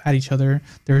go at each other.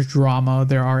 There's drama.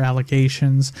 There are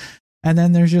allegations, and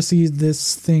then there's just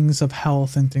these things of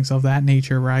health and things of that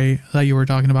nature, right? That you were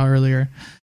talking about earlier.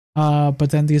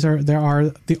 But then there are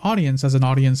the audience. As an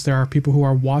audience, there are people who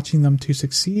are watching them to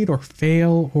succeed or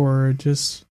fail, or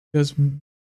just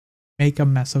make a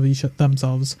mess of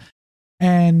themselves.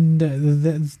 And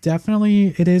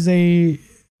definitely it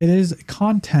is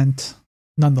content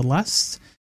nonetheless,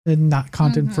 and not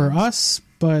content for us,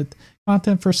 but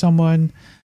content for someone.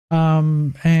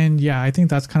 And yeah, I think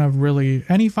that's kind of really,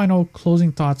 any final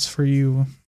closing thoughts for you?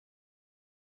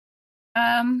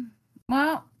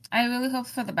 Well, I really hope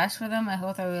for the best for them. I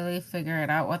hope they really figure it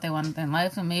out what they want in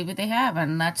life, and maybe they have,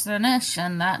 and that's their niche,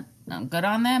 and that good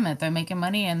on them if they're making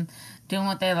money and doing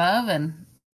what they love, and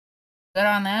good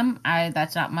on them.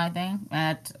 That's not my thing.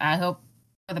 I hope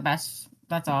for the best.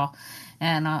 That's all.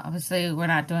 And obviously, we're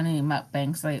not doing any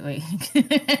mukbangs lately.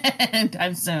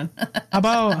 Anytime soon. How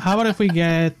about if we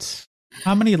get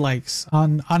how many likes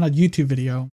on a YouTube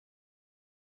video?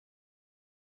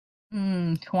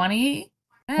 20.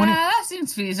 That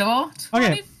seems feasible.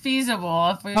 20 feasible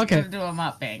if we're going to do a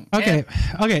mukbang.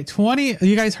 Okay. 20.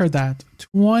 You guys heard that?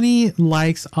 20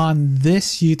 likes on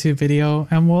this YouTube video,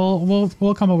 and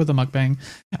we'll come up with a mukbang,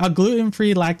 a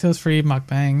gluten-free, lactose-free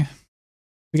mukbang.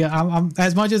 I'm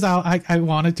as much as I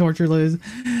want to torture Liz.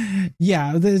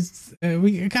 Yeah,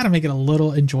 we gotta make it a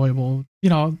little enjoyable.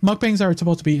 Mukbangs are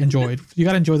supposed to be enjoyed. You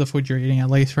gotta enjoy the food you're eating, at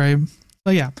least, right?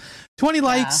 So yeah, 20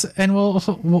 likes, and we'll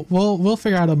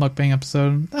figure out a mukbang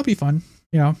episode. That'll be fun,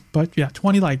 But yeah,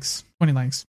 20 likes.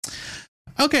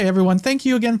 Okay, everyone, thank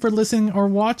you again for listening or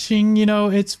watching.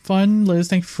 It's fun. Liz,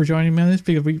 thank you for joining me on this,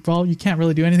 because you can't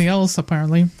really do anything else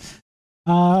apparently.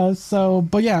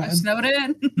 But yeah, snow day.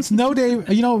 Snow day.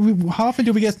 How often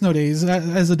do we get snow days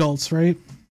as adults, right?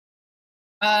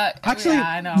 Actually, yeah,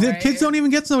 I know, the right? kids don't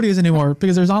even get snow days anymore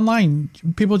because there's online.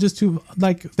 People just do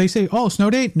like they say, "Oh, snow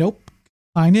day." Nope,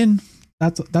 sign in.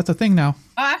 That's a thing now.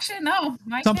 Oh, actually, no.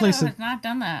 My Some kiddo places has not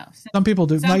done that. Some people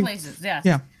do. Some like, places, yes.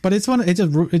 Yeah, but it's one. It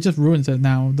just ruins it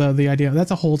now. The idea. That's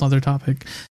a whole other topic.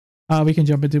 We can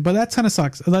jump into, but that kind of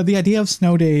sucks. The idea of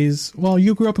snow days. Well,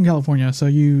 you grew up in California, so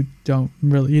you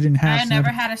didn't have. I never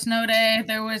had a snow day.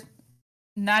 There was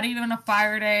not even a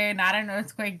fire day, not an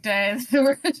earthquake day. There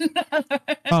was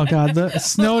Oh god, the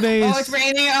snow days. Oh, it's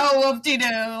raining. Oh,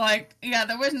 whoop-de-doo. Like, yeah,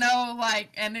 there was no like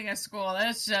ending of school.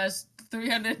 That's just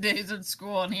 300 days in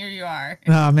school, and here you are.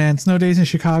 Oh man, snow days in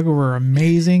Chicago were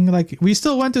amazing. Like, we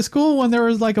still went to school when there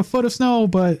was like a foot of snow,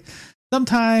 but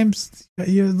sometimes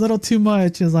you're a little too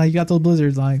much. Is like you got those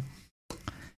blizzards. Like,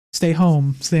 stay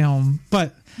home.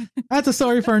 But that's a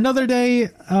story for another day.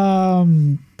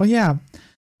 But yeah,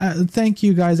 thank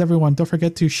you guys, everyone. Don't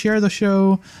forget to share the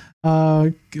show.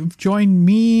 Join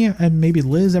me and maybe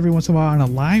Liz every once in a while on a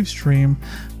live stream.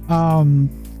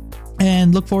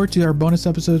 And look forward to our bonus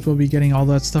episodes. We'll be getting all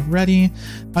that stuff ready.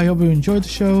 I hope you enjoyed the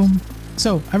show.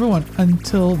 So, everyone,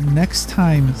 until next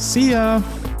time, see ya.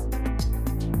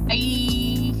 Bye.